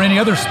boxing over any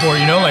other sport?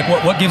 You know, like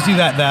what gives you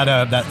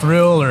that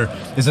thrill, or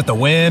is it the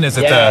win? Is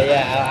it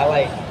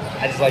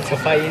I just like to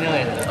fight, you know.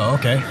 And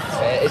okay.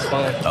 It's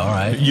fun. All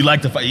right. You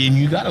like to fight, and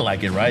you gotta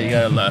like it, right? You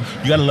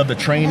gotta love the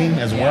training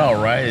as well,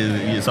 right?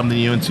 It's something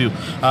you into.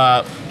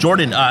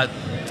 Jordan,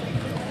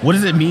 what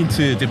does it mean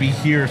to be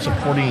here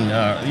supporting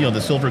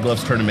the Silver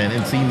Gloves tournament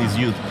and seeing these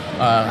youth?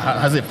 How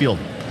does it feel?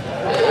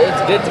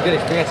 It's good. It's a good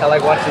experience. I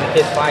like watching the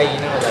kids fight. You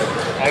know,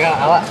 like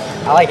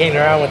I like hanging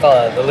around with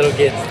all the little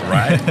kids.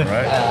 Right.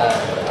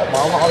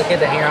 All the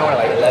kids that hang around with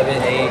are like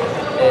 11, 8.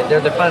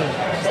 They're fun.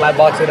 Slap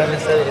box with them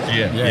and stuff.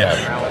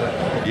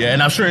 Yeah,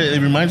 and I'm sure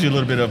it reminds you a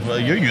little bit of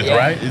your youth,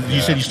 right?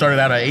 You said you started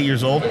out at 8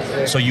 years old,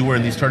 so you were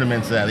in these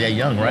tournaments that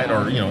young, right?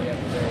 Or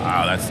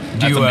wow, that's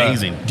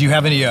amazing. Do you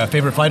have any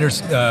favorite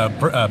fighters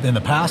in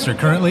the past or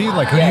currently?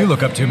 Like, who do you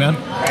look up to, man?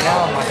 Right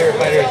now, my favorite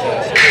fighter is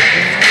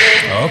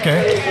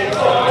Okay.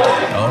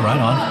 Oh, right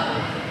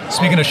on.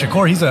 Speaking of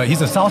Shakur,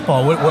 he's a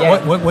southpaw.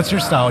 What's your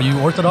style? You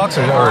orthodox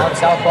or? I'm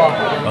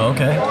southpaw.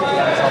 Okay.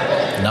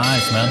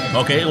 Nice, man.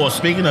 Okay, well,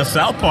 speaking of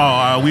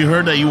southpaw, we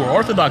heard that you were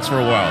orthodox for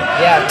a while.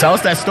 Yeah. Tell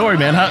us that story,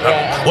 man.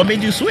 What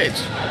made you switch?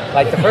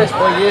 Like the first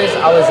 4 years,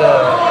 I was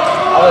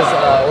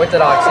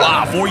orthodox.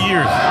 Wow, 4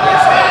 years.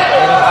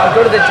 And I would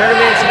go to the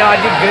tournaments. I'd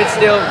do good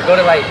still.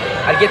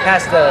 I'd get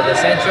past the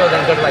central,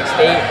 then go to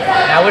state,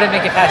 and I wouldn't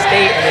make it past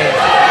state, and then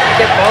I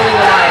kept falling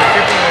a lot and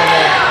tripping, and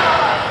then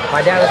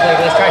my dad was like,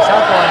 "Let's try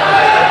southpaw," and I was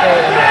like, "Okay."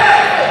 And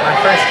then my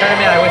first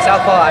tournament, I went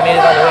southpaw. I made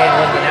it all the way and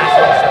won the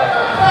national.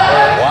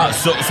 Wow,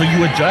 so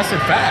you adjusted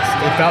fast.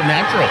 It felt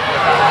natural.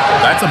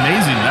 That's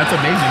amazing. Man,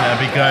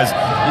 because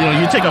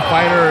you take a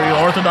fighter,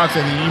 orthodox,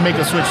 and you make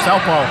a switch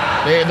southpaw,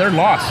 they're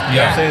lost.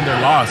 You know what I'm saying?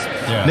 They're lost.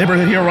 Yeah.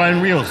 Neighborhood hero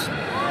Ryan Rios.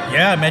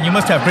 Yeah, man, you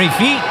must have great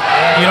feet.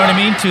 You know what I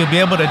mean? To be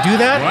able to do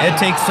that, Right. it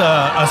takes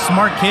a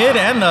smart kid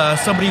and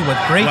somebody with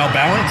great. Well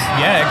balanced.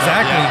 Yeah,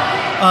 exactly.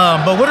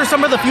 But what are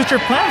some of the future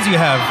plans you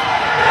have?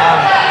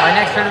 My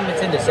next tournament's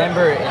in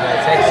December in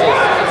Texas.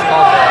 It's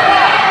called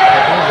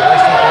the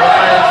Western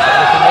Qualifiers.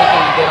 If you make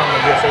it, you get on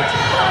the USA team.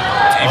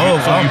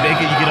 So you make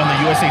it, you get on the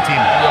USA team.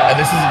 Yeah. And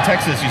this is in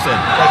Texas, you said?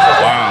 Texas.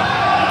 Wow.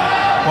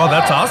 Well,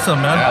 that's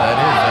awesome, man. Yeah,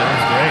 that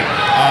is great.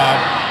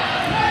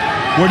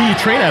 Where do you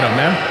train at,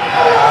 man?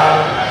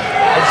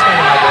 I just train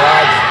in my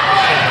garage.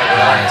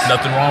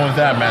 Nothing wrong with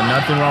that, man.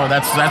 Nothing wrong.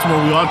 That's where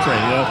we all train.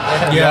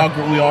 Yeah.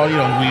 We all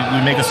we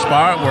make a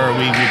spot where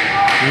we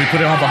put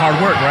in all the hard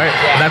work, right?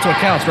 Yeah. And that's what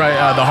counts, right?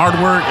 The hard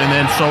work, and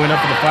then showing up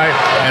for the fight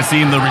and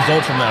seeing the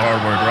results from that hard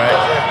work, right?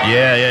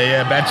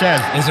 Yeah. Bad Chaz.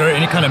 Is there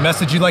any kind of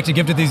message you'd like to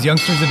give to these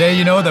youngsters today?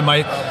 That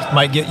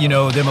might get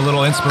them a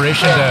little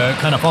inspiration to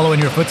kind of follow in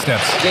your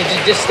footsteps. Yeah,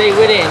 just stay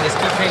with it and just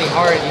keep training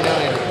hard, and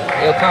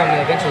it'll come.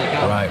 It'll eventually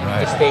come. Right.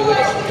 Just stay with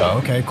it. Oh,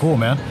 okay, cool,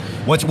 man.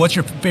 What's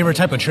your favorite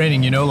type of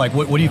training? Like,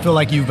 what do you feel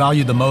like you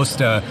value the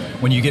most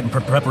when you get in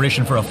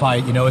preparation for a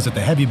fight? Is it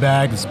the heavy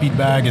bag, the speed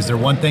bag? Is there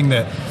one thing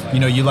that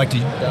you like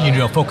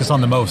to focus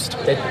on the most?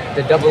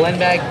 The double end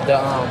bag, the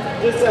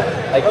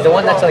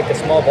one that's like the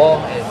small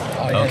ball.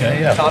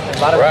 Okay, yeah. Top,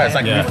 bottom. Right, it's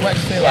like Yeah. reflex,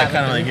 like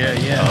kind of like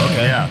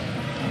Okay.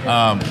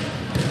 yeah.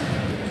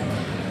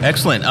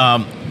 Excellent.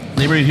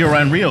 Neighborhood hero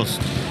Ryan Rios.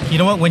 You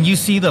know what? When you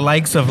see the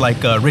likes of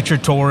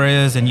Richard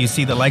Torrez and you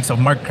see the likes of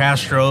Marc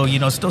Castro,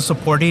 still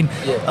supporting,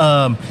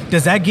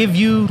 does that give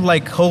you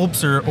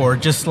hopes or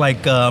just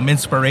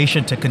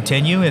inspiration to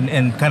continue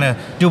and kind of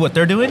do what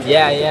they're doing?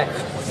 Yeah.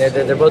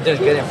 They're both doing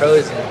good in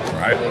pros. And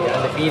Right. They're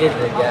undefeated.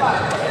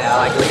 I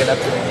like looking up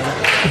to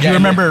them. Do you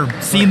remember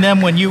seeing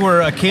them when you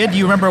were a kid? Do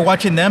you remember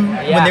watching them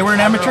when they were in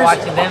I remember amateurs?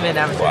 watching them in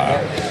amateurs.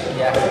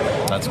 Yeah.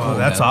 That's cool. Oh,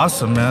 that's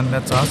awesome, man.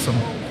 That's awesome.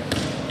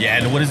 Yeah,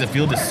 and what does it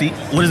feel to see?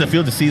 What does it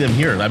feel to see them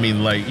here? I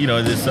mean,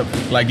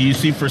 do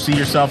you foresee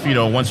yourself?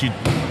 Once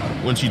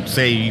you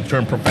say you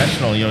turn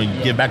professional, you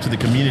give back to the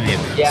community,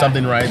 Yeah.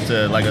 something, right?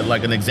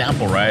 Like an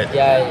example, right?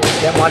 Yeah,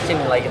 them watching,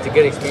 it's a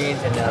good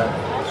experience, and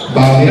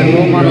good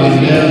role models.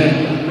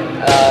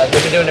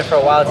 They've been doing it for a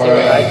while too,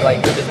 and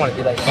I just want to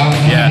be like them.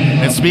 Yeah.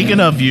 And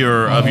speaking of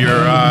your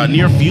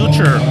near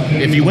future,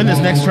 if you win this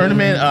next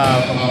tournament,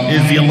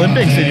 is the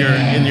Olympics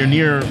in your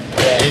near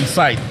in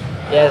sight?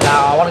 Yeah,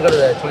 I want to go to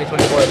the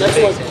 2024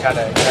 Olympics and try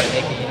to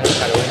make it,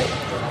 try to win it.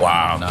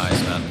 Wow. Nice,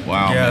 man.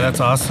 Wow. Yeah, man.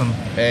 that's awesome.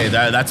 Hey,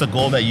 that's a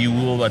goal that you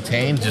will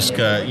attain. Just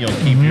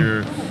keep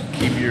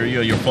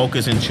your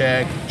focus in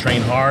check,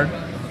 train hard,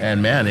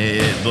 and man,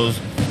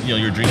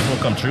 your dreams will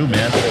come true,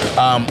 man.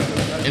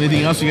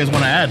 Anything else you guys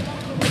want to add?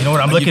 You know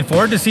what? I'm looking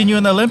forward to seeing you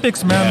in the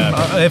Olympics, man.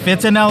 If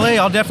it's in LA,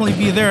 I'll definitely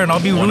be there, and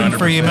I'll be rooting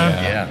for you, man.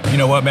 Yeah. You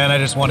know what, man? I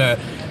just want to,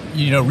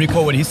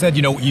 requote what he said.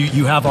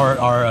 You have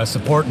our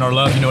support and our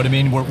love. You know what I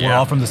mean? We're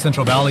all from the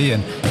Central Valley,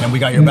 and we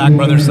got your back,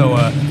 brother. So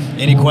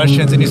any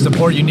questions, any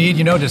support you need,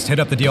 just hit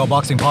up the DL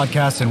Boxing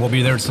Podcast, and we'll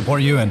be there to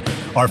support you. And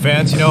our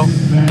fans,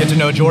 get to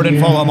know Jordan.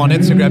 Follow him on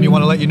Instagram. You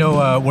want to let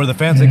where the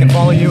fans they can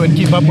follow you and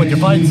keep up with your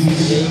fights.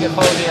 Yeah, you can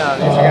follow me on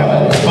Instagram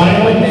at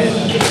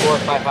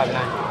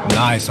Fuentes4559.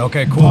 Nice.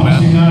 Okay, cool,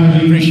 man.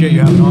 Appreciate you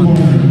having on.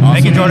 Awesome.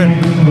 Thank you, Jordan.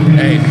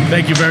 Hey,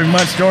 thank you very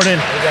much, Jordan.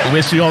 We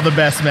wish you all the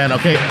best, man.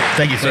 Okay?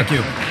 Thank you, sir. Thank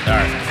you. All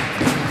right.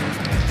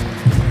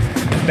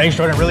 Thanks,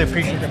 Jordan. Really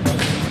appreciate it, bro.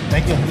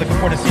 Thank you. Looking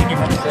forward to seeing you.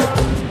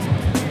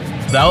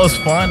 That was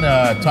fun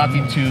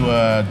talking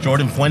to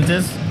Jordan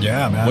Fuentes.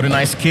 Yeah, man. What a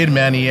nice kid,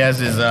 man. He has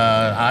his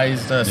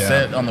eyes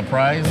set on the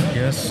prize.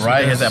 Yes.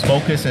 Right? He has that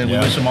focus, and we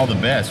wish him all the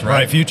best, right?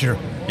 Bright future.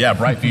 Yeah,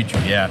 bright future,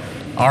 yeah.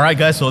 All right,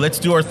 guys, so let's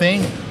do our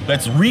thing.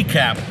 Let's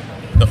recap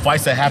the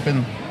fights that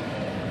happened,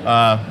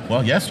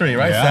 yesterday,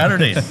 right? Yeah.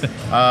 Saturday.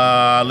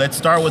 Let's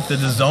start with the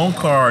DAZN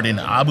card in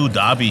Abu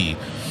Dhabi.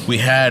 We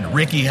had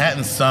Ricky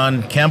Hatton's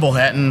son, Campbell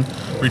Hatton,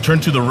 return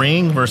to the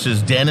ring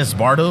versus Denis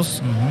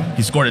Bartos. Mm-hmm.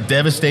 He scored a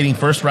devastating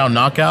first-round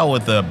knockout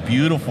with a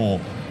beautiful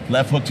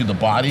left hook to the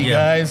body,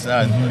 guys.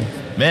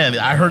 Man,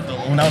 I heard,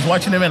 when I was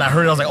watching him, and I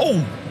heard it, I was like,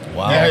 oh,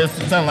 wow. Yeah, it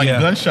sounded like a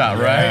gunshot,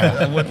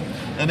 right?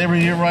 I never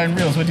hear Ryan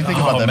Reels. What do you think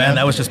about that, man?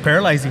 That was just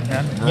paralyzing,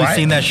 man. Right? You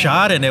seen that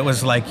shot, and it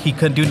was like he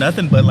couldn't do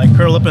nothing but like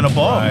curl up in a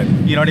ball. Right.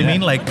 You know what I mean?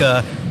 Like,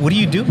 what do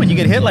you do when you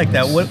get hit like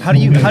that? How do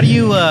you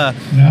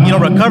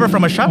recover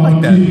from a shot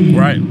like that?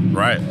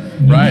 Right.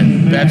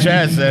 Bad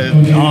chance.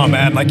 Oh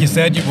man, like you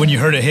said, when you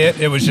heard a hit,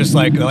 it was just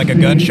like a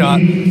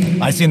gunshot.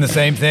 I seen the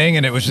same thing,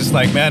 and it was just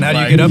like, man, how do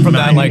you get up from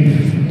that? Like,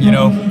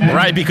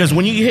 Right, because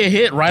when you get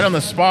hit right on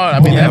the spot, I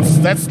mean,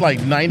 that's like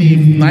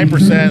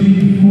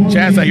 99%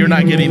 chance that you're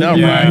not getting up,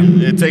 right?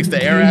 It takes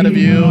the air out of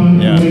you.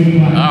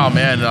 Yeah. Oh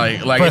man,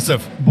 like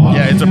Impressive.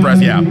 It's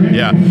impressive.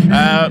 Yeah.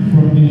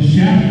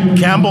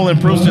 Campbell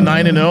improves to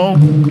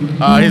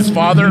 9-0. His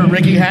father,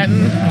 Ricky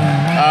Hatton,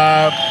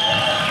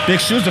 big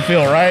shoes to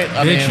fill, right?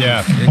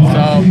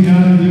 So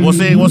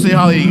we'll see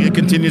how he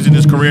continues in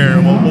his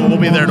career. We'll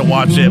be there to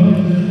watch it.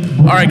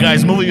 All right,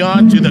 guys, moving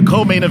on to the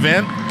co-main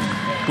event.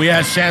 We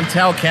had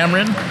Chantelle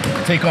Cameron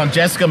take on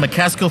Jessica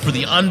McCaskill for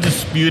the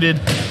undisputed,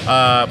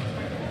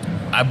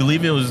 I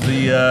believe it was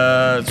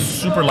the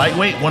super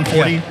lightweight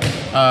 140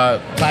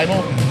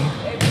 title.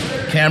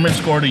 Cameron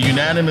scored a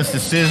unanimous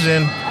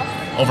decision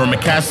over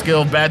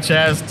McCaskill. Bad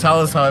Chaz, tell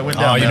us how it went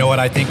down. You know what?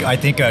 I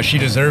think she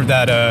deserved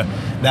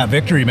that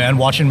victory, man.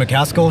 Watching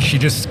McCaskill, she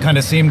just kind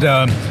of seemed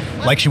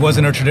like she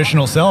wasn't her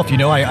traditional self.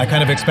 I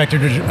kind of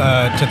expected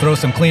her to throw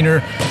some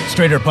cleaner,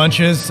 straighter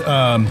punches.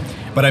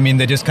 But I mean,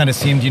 they just kind of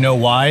seemed,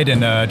 wide,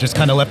 and just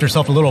kind of left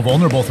herself a little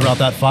vulnerable throughout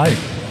that fight.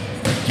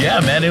 Yeah,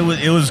 man,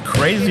 it was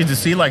crazy to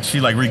see she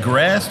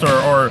regressed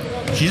or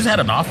she just had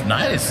an off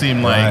night. It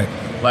seemed like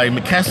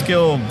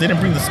McCaskill didn't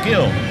bring the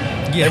skill.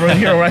 Yeah. Everyone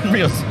here, right?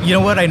 Reels. You know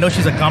what? I know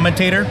she's a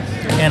commentator,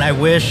 and I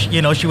wish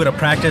she would have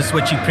practiced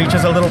what she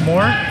preaches a little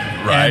more.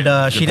 Right.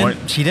 And she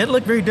didn't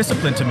look very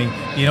disciplined to me.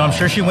 I'm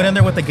sure she went in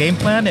there with a game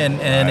plan,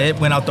 and it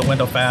went out the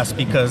window fast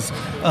because.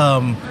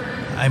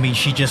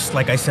 She just,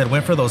 like I said,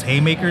 went for those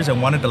haymakers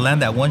and wanted to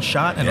land that one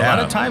shot. And a lot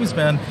of times,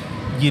 man,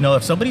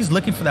 if somebody's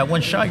looking for that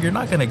one shot, you're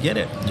not going to get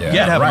it.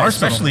 Yeah, right.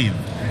 Especially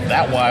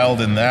that wild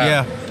and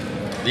that.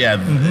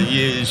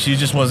 Yeah. She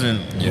just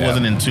wasn't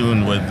in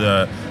tune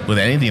with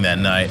anything that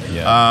night.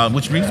 Yeah.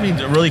 Which brings me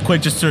really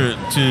quick, just to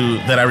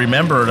that I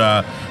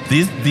remembered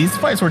these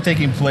fights were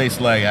taking place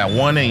at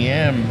 1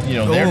 a.m.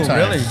 Their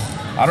time. Really?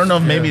 I don't know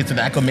if maybe it's an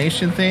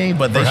acclimation thing,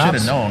 but they should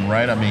have known,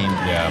 right? I mean,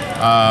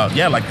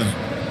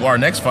 our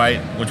next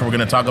fight, which we're going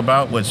to talk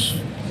about, which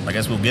I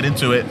guess we'll get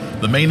into it.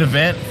 The main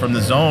event from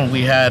the zone,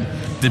 we had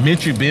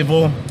Dmitry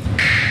Bivol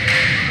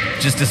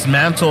just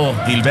dismantle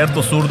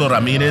Gilberto Zurdo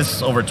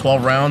Ramirez over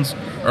 12 rounds,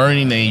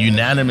 earning a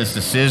unanimous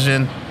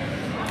decision.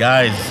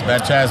 Guys,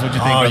 Bad Chaz, what do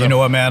you think? You know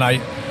what, man?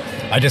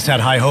 I just had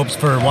high hopes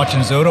for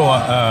watching Zurdo.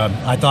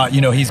 I thought,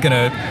 he's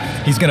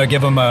gonna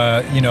give him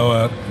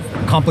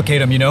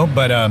complicate him,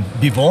 but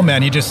Bivol,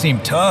 man, he just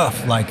seemed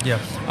tough.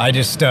 I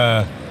just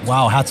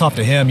wow, hats off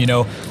to him.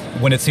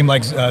 When it seemed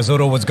like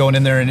Zurdo was going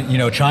in there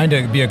and trying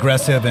to be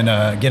aggressive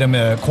and get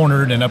him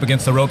cornered and up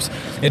against the ropes,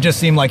 it just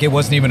seemed like it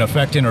wasn't even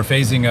affecting or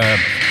phasing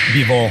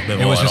Bivol.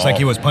 It was just like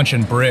he was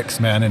punching bricks,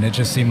 man, and it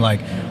just seemed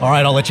like, all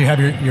right, I'll let you have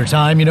your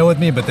time, with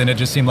me, but then it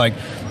just seemed like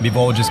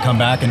Bivol would just come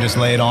back and just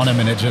lay it on him,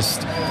 and it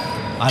just,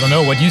 I don't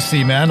know, what do you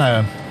see, man?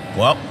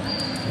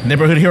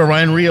 Neighborhood hero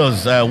Ryan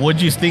Rios, what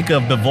did you think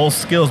of Bivol's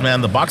skills,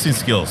 man, the boxing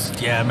skills?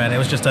 Yeah, man, it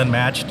was just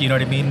unmatched, you know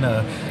what I mean?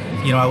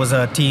 I was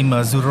a team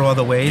Zurdo all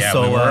the way,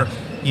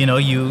 you know,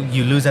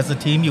 you lose as a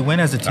team, you win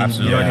as a team.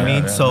 Absolutely. You know what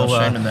I mean? So, no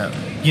shame in that.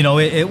 you know,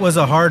 it was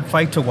a hard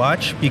fight to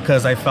watch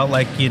because I felt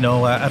like, you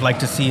know, I'd like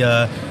to see,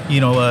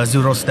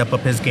 Zurdo step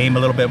up his game a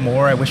little bit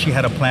more. I wish he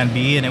had a plan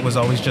B, and it was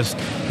always just,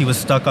 he was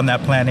stuck on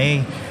that plan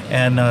A.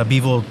 And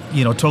Bivol,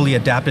 you know, totally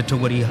adapted to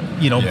what he,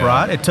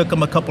 brought. It took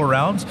him a couple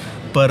rounds,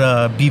 but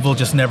Bivol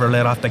just never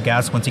let off the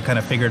gas once he kind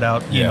of figured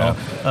out, you know,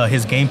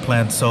 his game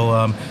plan.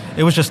 So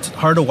it was just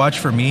hard to watch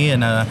for me,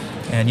 and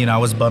I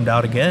was bummed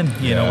out again,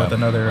 you know, with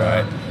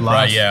another loss.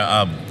 Right,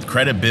 yeah.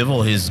 Credit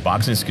Bivol, his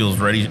boxing skills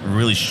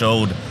really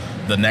showed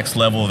the next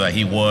level that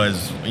he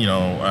was, you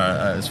know,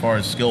 as far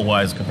as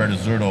skill-wise compared to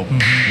Zurdo.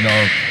 You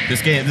know,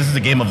 this is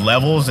a game of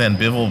levels, and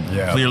Bivol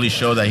clearly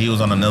showed that he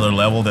was on another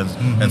level than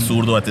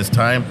Zurdo at this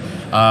time.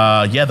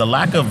 The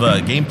lack of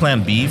game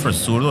plan B for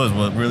Zurdo is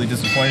what really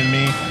disappointed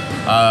me.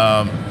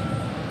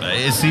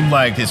 It seemed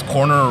like his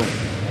corner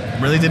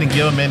really didn't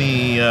give him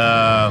any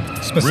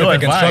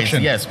specific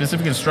instructions. Yeah,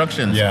 specific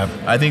instructions. Yeah.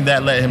 I think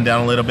that let him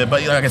down a little bit.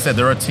 But like I said,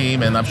 they're a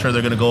team, and I'm sure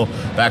they're going to go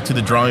back to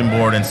the drawing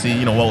board and see,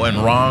 you know, what went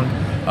wrong.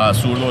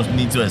 Zurdo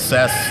needs to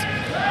assess,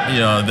 you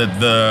know,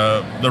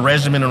 the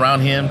regimen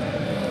around him.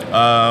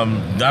 I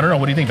don't know.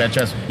 What do you think,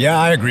 Sanchez? Yeah,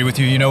 I agree with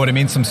you. You know what I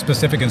mean? Some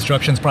specific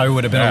instructions probably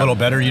would have been a little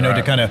better, you know,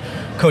 to kind of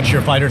coach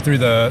your fighter through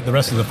the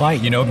rest of the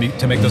fight, you know,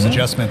 to make those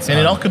adjustments. And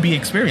it all could be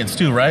experience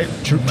too, right?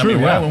 True,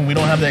 When we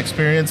don't have the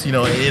experience, you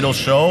know, it'll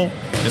show,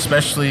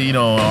 especially, you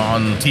know,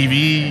 on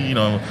TV, you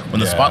know,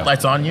 when the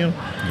spotlight's on you.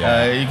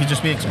 You could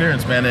just be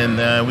experienced, man.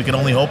 And we can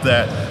only hope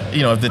that,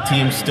 you know, if the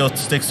team still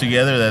sticks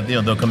together, that, you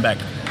know, they'll come back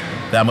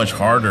that much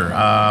harder.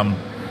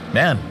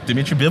 Man,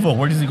 Dmitry Bivol,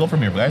 where does he go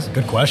from here, guys?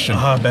 Good question.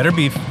 Better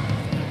be.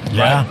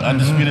 Yeah. Right?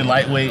 Undisputed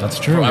lightweight. That's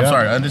true. I'm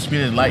sorry,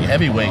 undisputed light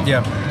heavyweight.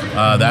 Yeah.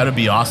 That would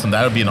be awesome.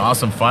 That would be an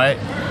awesome fight.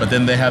 But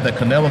then they have the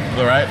Canelo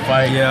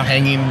fight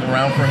hanging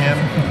around for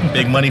him.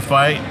 Big money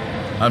fight.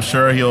 I'm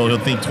sure he'll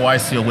think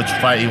twice which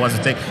fight he wants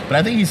to take. But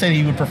I think he said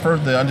he would prefer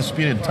the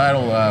undisputed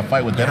title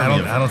fight with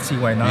Beterbiev. I don't see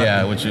why not.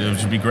 Yeah, which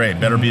would be great.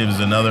 Beterbiev is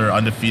another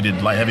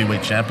undefeated light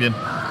heavyweight champion.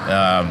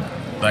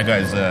 That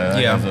guy's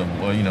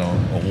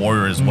a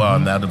warrior as well,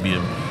 and that would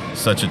be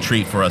such a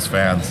treat for us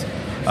fans.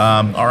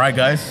 All right,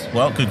 guys.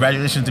 Well,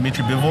 congratulations,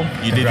 Dmitry Bivol.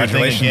 You did your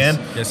thing again.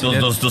 Yes,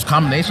 those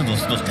combinations,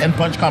 those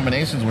 10-punch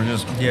combinations were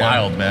just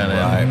wild, man.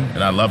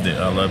 And I loved it.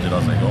 I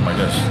was like, oh my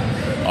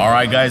gosh. All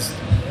right, guys.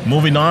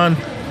 Moving on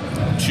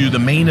to the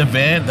main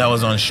event that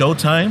was on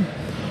Showtime.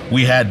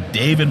 We had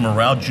David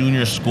Morrell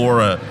Jr. score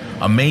a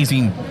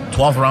amazing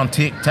 12th round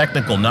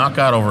technical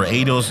knockout over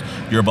Aidos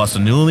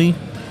Yerbossynuly.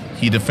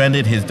 He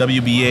defended his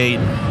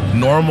WBA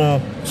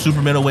normal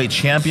super middleweight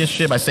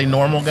championship. I say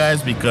normal,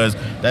 guys, because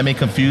that may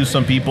confuse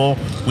some people.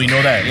 We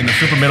know that in the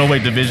super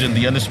middleweight division,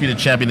 the undisputed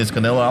champion is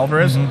Canelo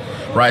Alvarez,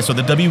 right? So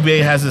the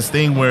WBA has this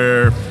thing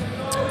where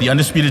the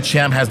undisputed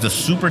champ has the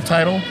super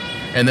title,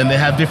 and then they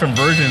have different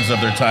versions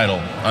of their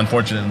title,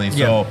 unfortunately.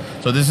 So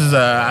this is,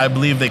 I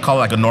believe they call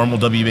it like a normal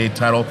WBA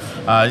title,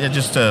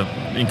 just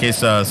in case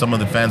some of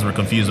the fans were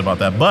confused about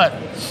that. But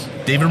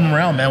David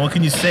Morrell, man, what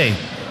can you say?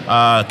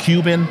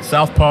 Cuban,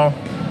 southpaw,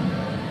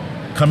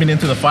 coming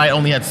into the fight,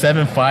 only had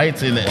 7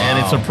 fights, and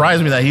it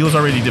surprised me that he was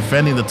already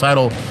defending the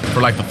title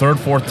for like the 3rd,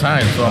 4th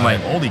time. So I'm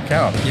like, holy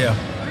cow. Yeah.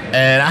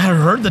 And I had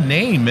heard the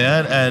name,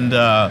 man, and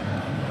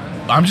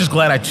I'm just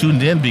glad I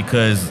tuned in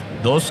because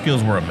those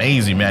skills were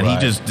amazing, man. He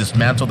just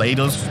dismantled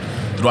Aidos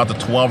throughout the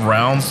 12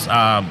 rounds.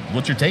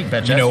 What's your take,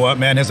 Pat? You know what,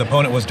 man? His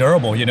opponent was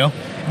durable, you know?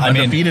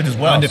 Undefeated as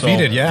well.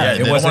 Undefeated, so, yeah.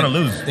 They don't want to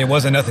lose. It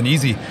wasn't nothing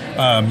easy.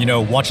 You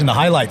know, watching the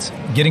highlights,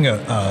 getting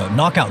a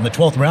knockout in the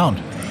 12th round.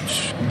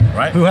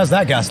 Right. Who has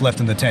that gas left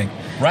in the tank?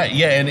 Right,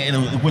 yeah,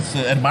 and what's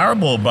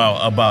admirable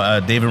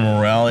about David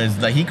Morrell is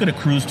that he could have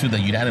cruised to the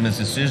unanimous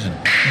decision,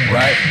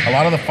 right? A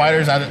lot of the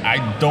fighters,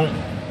 I don't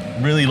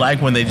really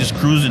like when they just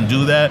cruise and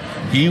do that.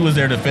 He was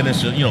there to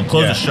finish,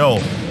 close the show,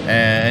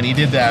 and he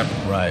did that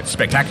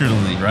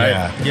spectacularly, right?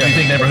 Yeah. Do you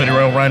think neighborhood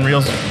hero Ryan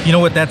Reels? You know,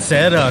 with that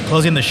said,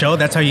 closing the show,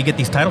 that's how you get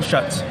these title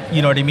shots.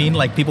 You know what I mean?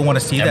 Like, people want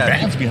to see that.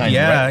 Fans behind you,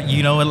 right?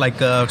 You know, like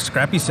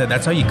Scrappy said,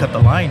 that's how you cut the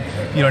line.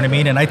 You know what I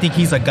mean? And I think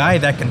he's a guy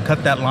that can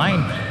cut that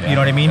line. You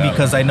know what I mean?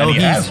 Because I know and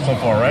he has so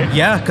far, right?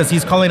 Yeah, because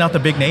he's calling out the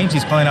big names.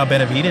 He's calling out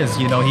Benavidez.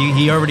 You know,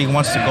 he already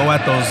wants to go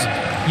at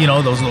those, you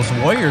know, those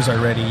warriors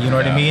already. You know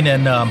what I mean?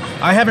 And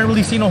I haven't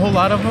really seen a whole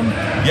lot of them.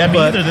 Yeah, me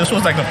either. This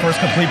was like the first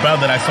complete bout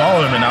that I saw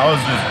of him, and I was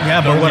just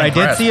but what I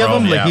did see of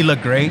him, bro, like, he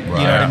looked great. You know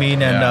what I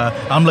mean? And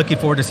I'm looking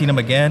forward to seeing him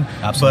again.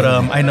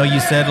 Absolutely. But I know you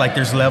said, like,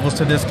 there's levels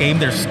to this game.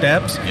 There's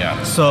steps.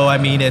 Yeah. So, I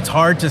mean, it's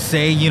hard to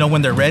say, you know,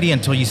 when they're ready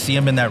until you see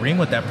them in that ring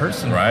with that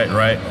person. Right.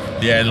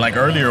 Yeah, and like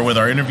earlier with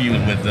our interview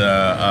with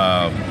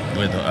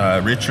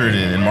Richard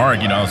and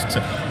Mark, you know,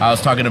 I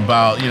was talking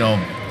about, you know,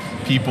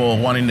 people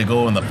wanting to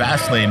go in the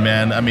fast lane,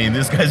 man. I mean,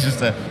 this guy's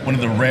just one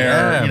of the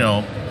rare,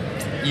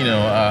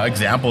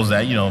 examples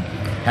that, you know,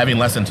 having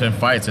less than 10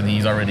 fights and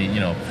he's already, you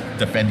know,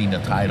 defending the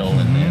title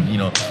and you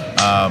know,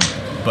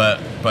 but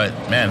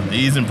man,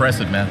 he's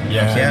impressive, man. You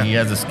know what I'm saying? He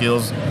has the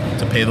skills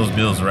to pay those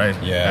bills, right?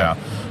 Yeah.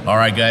 All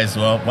right, guys.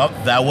 Well,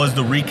 that was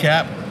the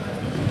recap.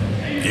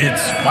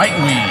 It's fight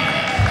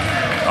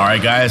week. All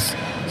right, guys.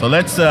 So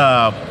let's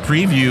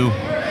preview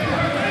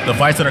the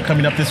fights that are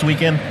coming up this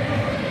weekend.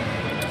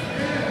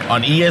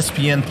 On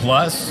ESPN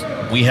Plus,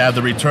 we have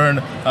the return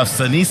of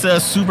Seneisa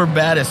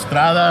Superbad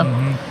Estrada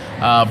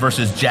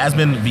versus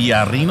Jazmin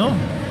Villarino.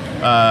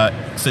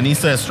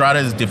 Seneisa Estrada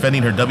is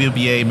defending her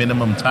WBA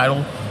minimum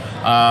title.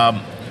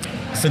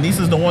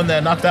 Seneisa's the one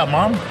that knocked out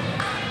Mom?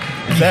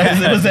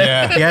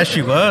 Yeah,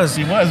 she was.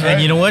 She was, right?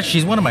 And you know what?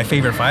 She's one of my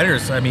favorite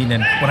fighters. I mean,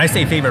 and when I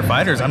say favorite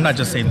fighters, I'm not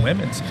just saying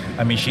women's.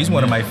 I mean, she's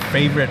one of my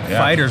favorite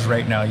fighters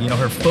right now. You know,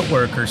 her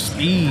footwork, her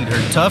speed,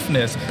 her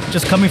toughness,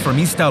 just coming from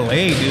East LA,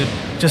 dude.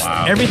 Just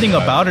everything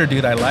about her,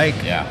 dude, I like.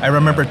 Yeah. I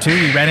remember, too,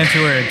 we ran into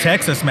her in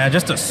Texas, man.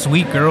 Just a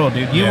sweet girl,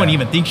 dude. You wouldn't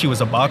even think she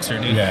was a boxer,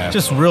 dude. Yeah.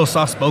 Just real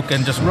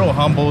soft-spoken, just real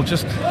humble,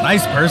 just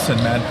nice person,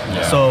 man.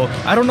 Yeah. So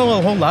I don't know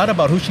a whole lot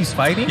about who she's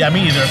fighting. Yeah,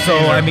 me either. So,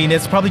 I mean,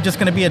 it's probably just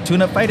going to be a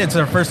tune-up fight. It's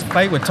her first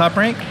fight with Top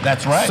Rank.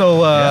 That's right.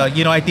 So,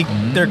 you know, I think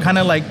they're kind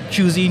of like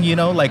choosing, you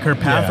know, like her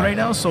path right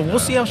now. So we'll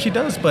see how she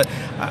does. But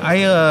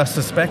I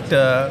suspect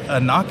a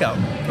knockout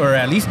or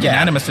at least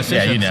unanimous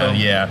decision. Yeah,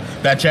 you know,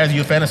 That Chaz,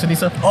 you a fan of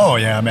Seneisa? Oh,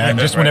 yeah, man.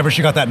 Just whenever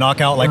she got that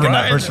knockout, like in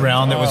that first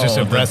round, it was just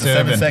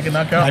impressive. The 7-second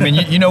knockout? I mean,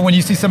 you know, when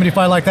you see somebody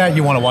fight like that,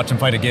 you want to watch them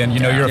fight again. You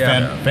know, you're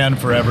a fan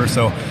forever.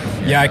 So,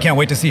 yeah, I can't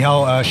wait to see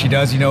how she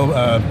does, you know,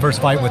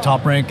 first fight with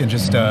Top Rank and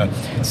just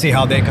see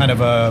how they kind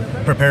of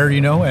prepare,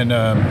 you know, and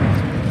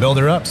build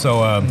her up. So,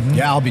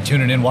 I'll be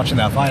tuning in watching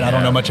that fight. I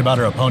don't know much about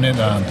her opponent.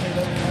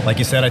 Like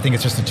you said, I think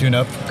it's just a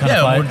tune-up kind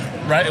of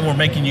fight. Right, and we're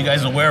making you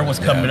guys aware of what's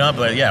coming up.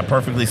 But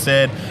perfectly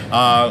said.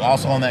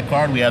 Also on that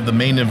card, we have the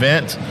main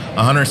event,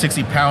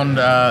 160-pound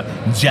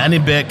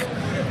Janibek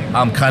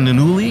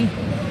Kanunuli.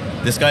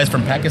 This guy's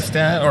from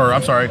Pakistan, or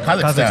I'm sorry,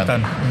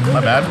 Kazakhstan. My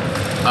bad.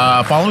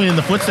 Following in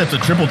the footsteps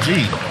of Triple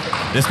G.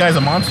 This guy's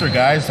a monster,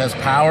 guys. Has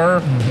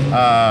power,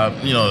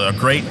 you know, a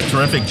great,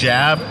 terrific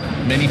jab.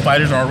 Many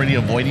fighters are already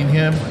avoiding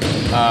him.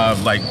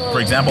 Like,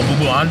 for example,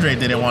 Bubu Andre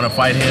didn't want to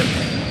fight him.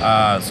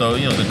 So,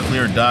 you know, the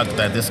clear duck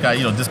that this guy,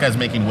 you know, this guy's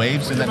making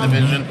waves in that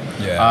division.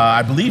 Yeah.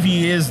 I believe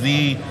he is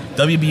the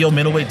WBO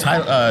middleweight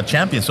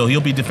champion, so he'll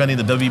be defending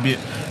the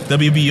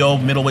WBO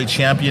middleweight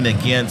champion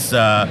against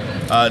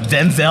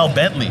Denzel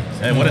Bentley.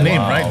 And what a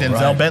name, right?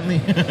 Denzel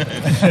Bentley.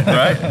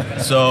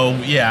 Right? So,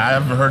 yeah, I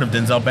haven't heard of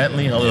Denzel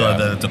Bentley,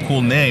 although it's a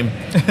cool name.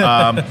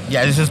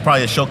 This is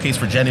probably a showcase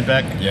for Jenny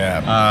Beck.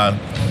 Yeah.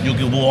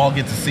 We'll all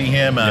get to see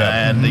him,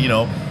 and, you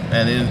know,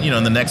 and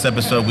in the next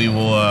episode, we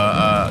will,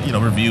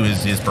 review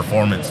his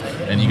performance,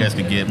 and you guys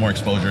can get more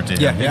exposure to him.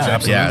 Yeah,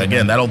 absolutely. Yeah,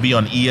 again, that'll be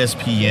on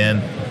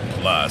ESPN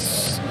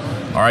Plus.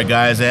 All right,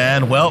 guys,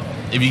 and well,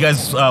 if you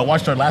guys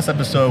watched our last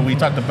episode, we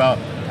talked about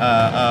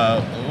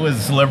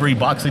celebrity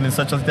boxing and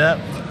such like that.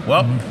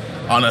 Well,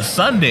 on a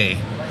Sunday,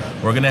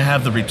 we're gonna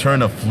have the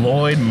return of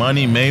Floyd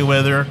Money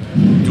Mayweather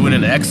doing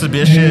an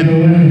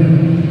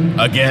exhibition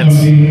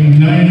against a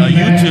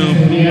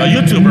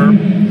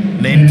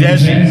YouTuber named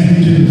Denis.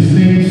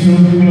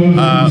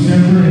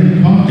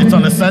 It's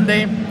on a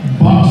Sunday.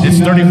 It's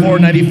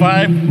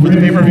 $34.95 for the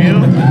pay-per-view.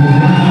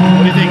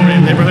 What do you think,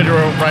 neighborhood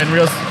Ryan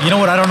Rios? You know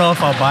what? I don't know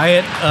if I'll buy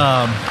it.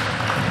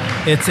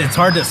 It's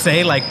hard to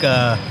say, like,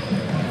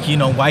 you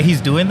know, why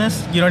he's doing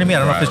this. You know what I mean? I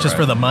don't know if it's just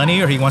for the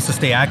money or he wants to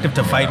stay active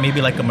to fight maybe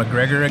like a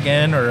McGregor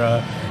again or,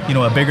 a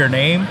bigger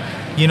name.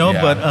 You know,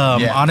 but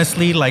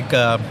honestly, like,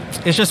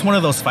 it's just one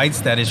of those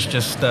fights that is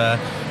just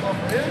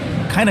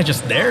kind of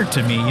just there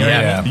to me.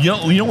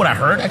 You know what I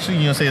heard?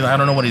 Actually, I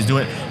don't know what he's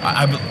doing.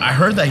 I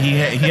heard that he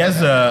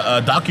has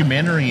a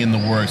documentary in the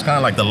works, kind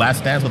of like The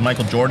Last Dance with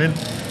Michael Jordan.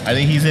 I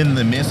think he's in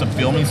the midst of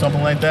filming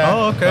something like that.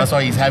 Oh, okay. That's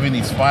why he's having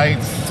these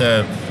fights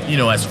to, you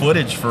know, as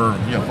footage for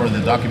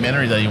the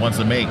documentary that he wants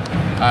to make.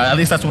 At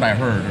least that's what I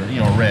heard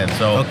or read.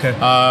 So, okay.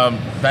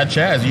 That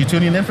Chaz, you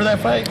tuning in for that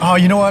fight? Oh,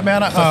 you know what,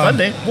 man? It's a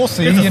Sunday. We'll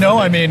see. It's a Sunday.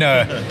 I mean,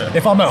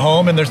 if I'm at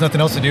home and there's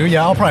nothing else to do,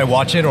 I'll probably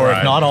watch it. Or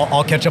if not,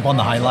 I'll catch up on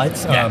the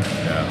highlights.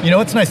 You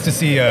know, it's nice to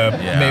see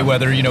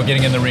Mayweather,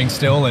 getting in the ring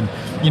still and,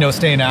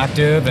 staying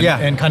active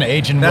and kind of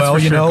aging That's well.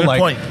 For sure. Good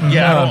point.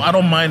 Yeah, I I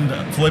don't mind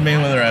Floyd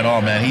Mayweather at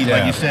all, man. He,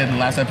 like you said in the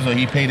last episode,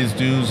 he paid his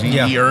dues.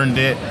 He earned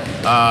it,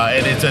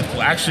 and it's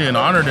actually an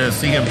honor to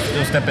see him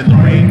still step in the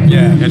ring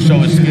and show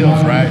his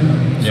skills, right?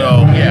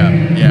 So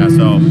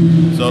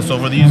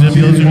for these of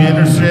you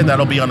interested,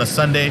 that'll be on this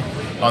Sunday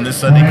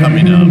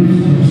coming up.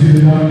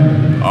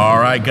 All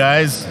right,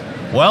 guys.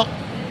 Well,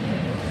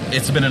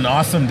 it's been an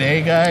awesome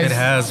day, guys. It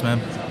has, man.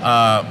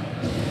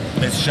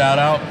 Let's shout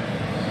out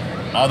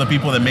all the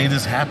people that made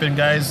this happen,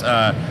 guys.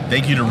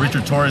 Thank you to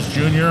Richard Torrez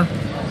Jr.,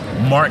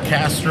 Marc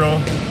Castro,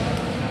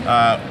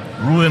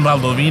 Ruben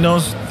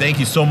Valdovinos. Thank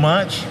you so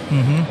much.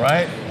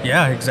 Right?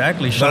 Yeah,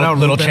 exactly. Shout out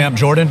Little Ruben. Champ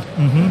Jordan.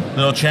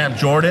 Little Champ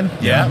Jordan.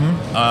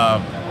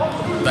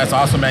 That's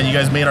awesome, man. You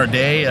guys made our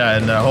day,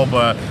 and I hope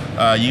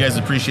you guys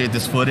appreciate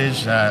this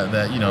footage that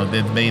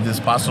that made this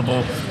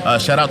possible.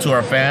 Shout out to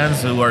our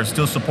fans who are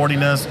still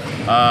supporting us,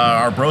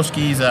 our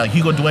broskies,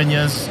 Hugo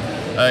Duenas,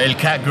 El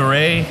Cat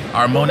Garay,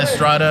 Armon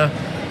Estrada,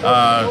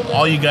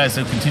 all you guys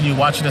that continue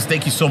watching us.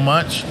 Thank you so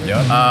much.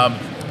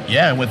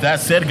 Yeah, with that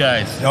said,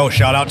 guys. Oh,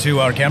 shout out to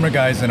our camera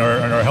guys and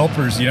our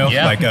helpers, you know?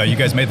 Yeah. Like, you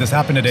guys made this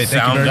happen today. Thank you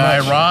Sound very guy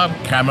much. Rob,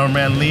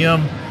 cameraman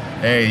Liam.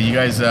 Hey, you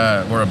guys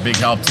were a big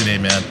help today,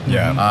 man.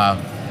 Yeah.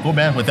 Cool,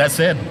 man. With that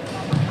said,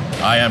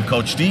 I am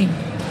Coach D.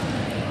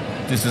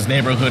 This is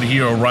neighborhood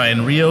hero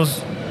Ryan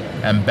Rios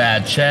and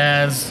Bad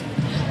Chaz,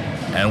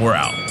 and we're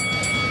out.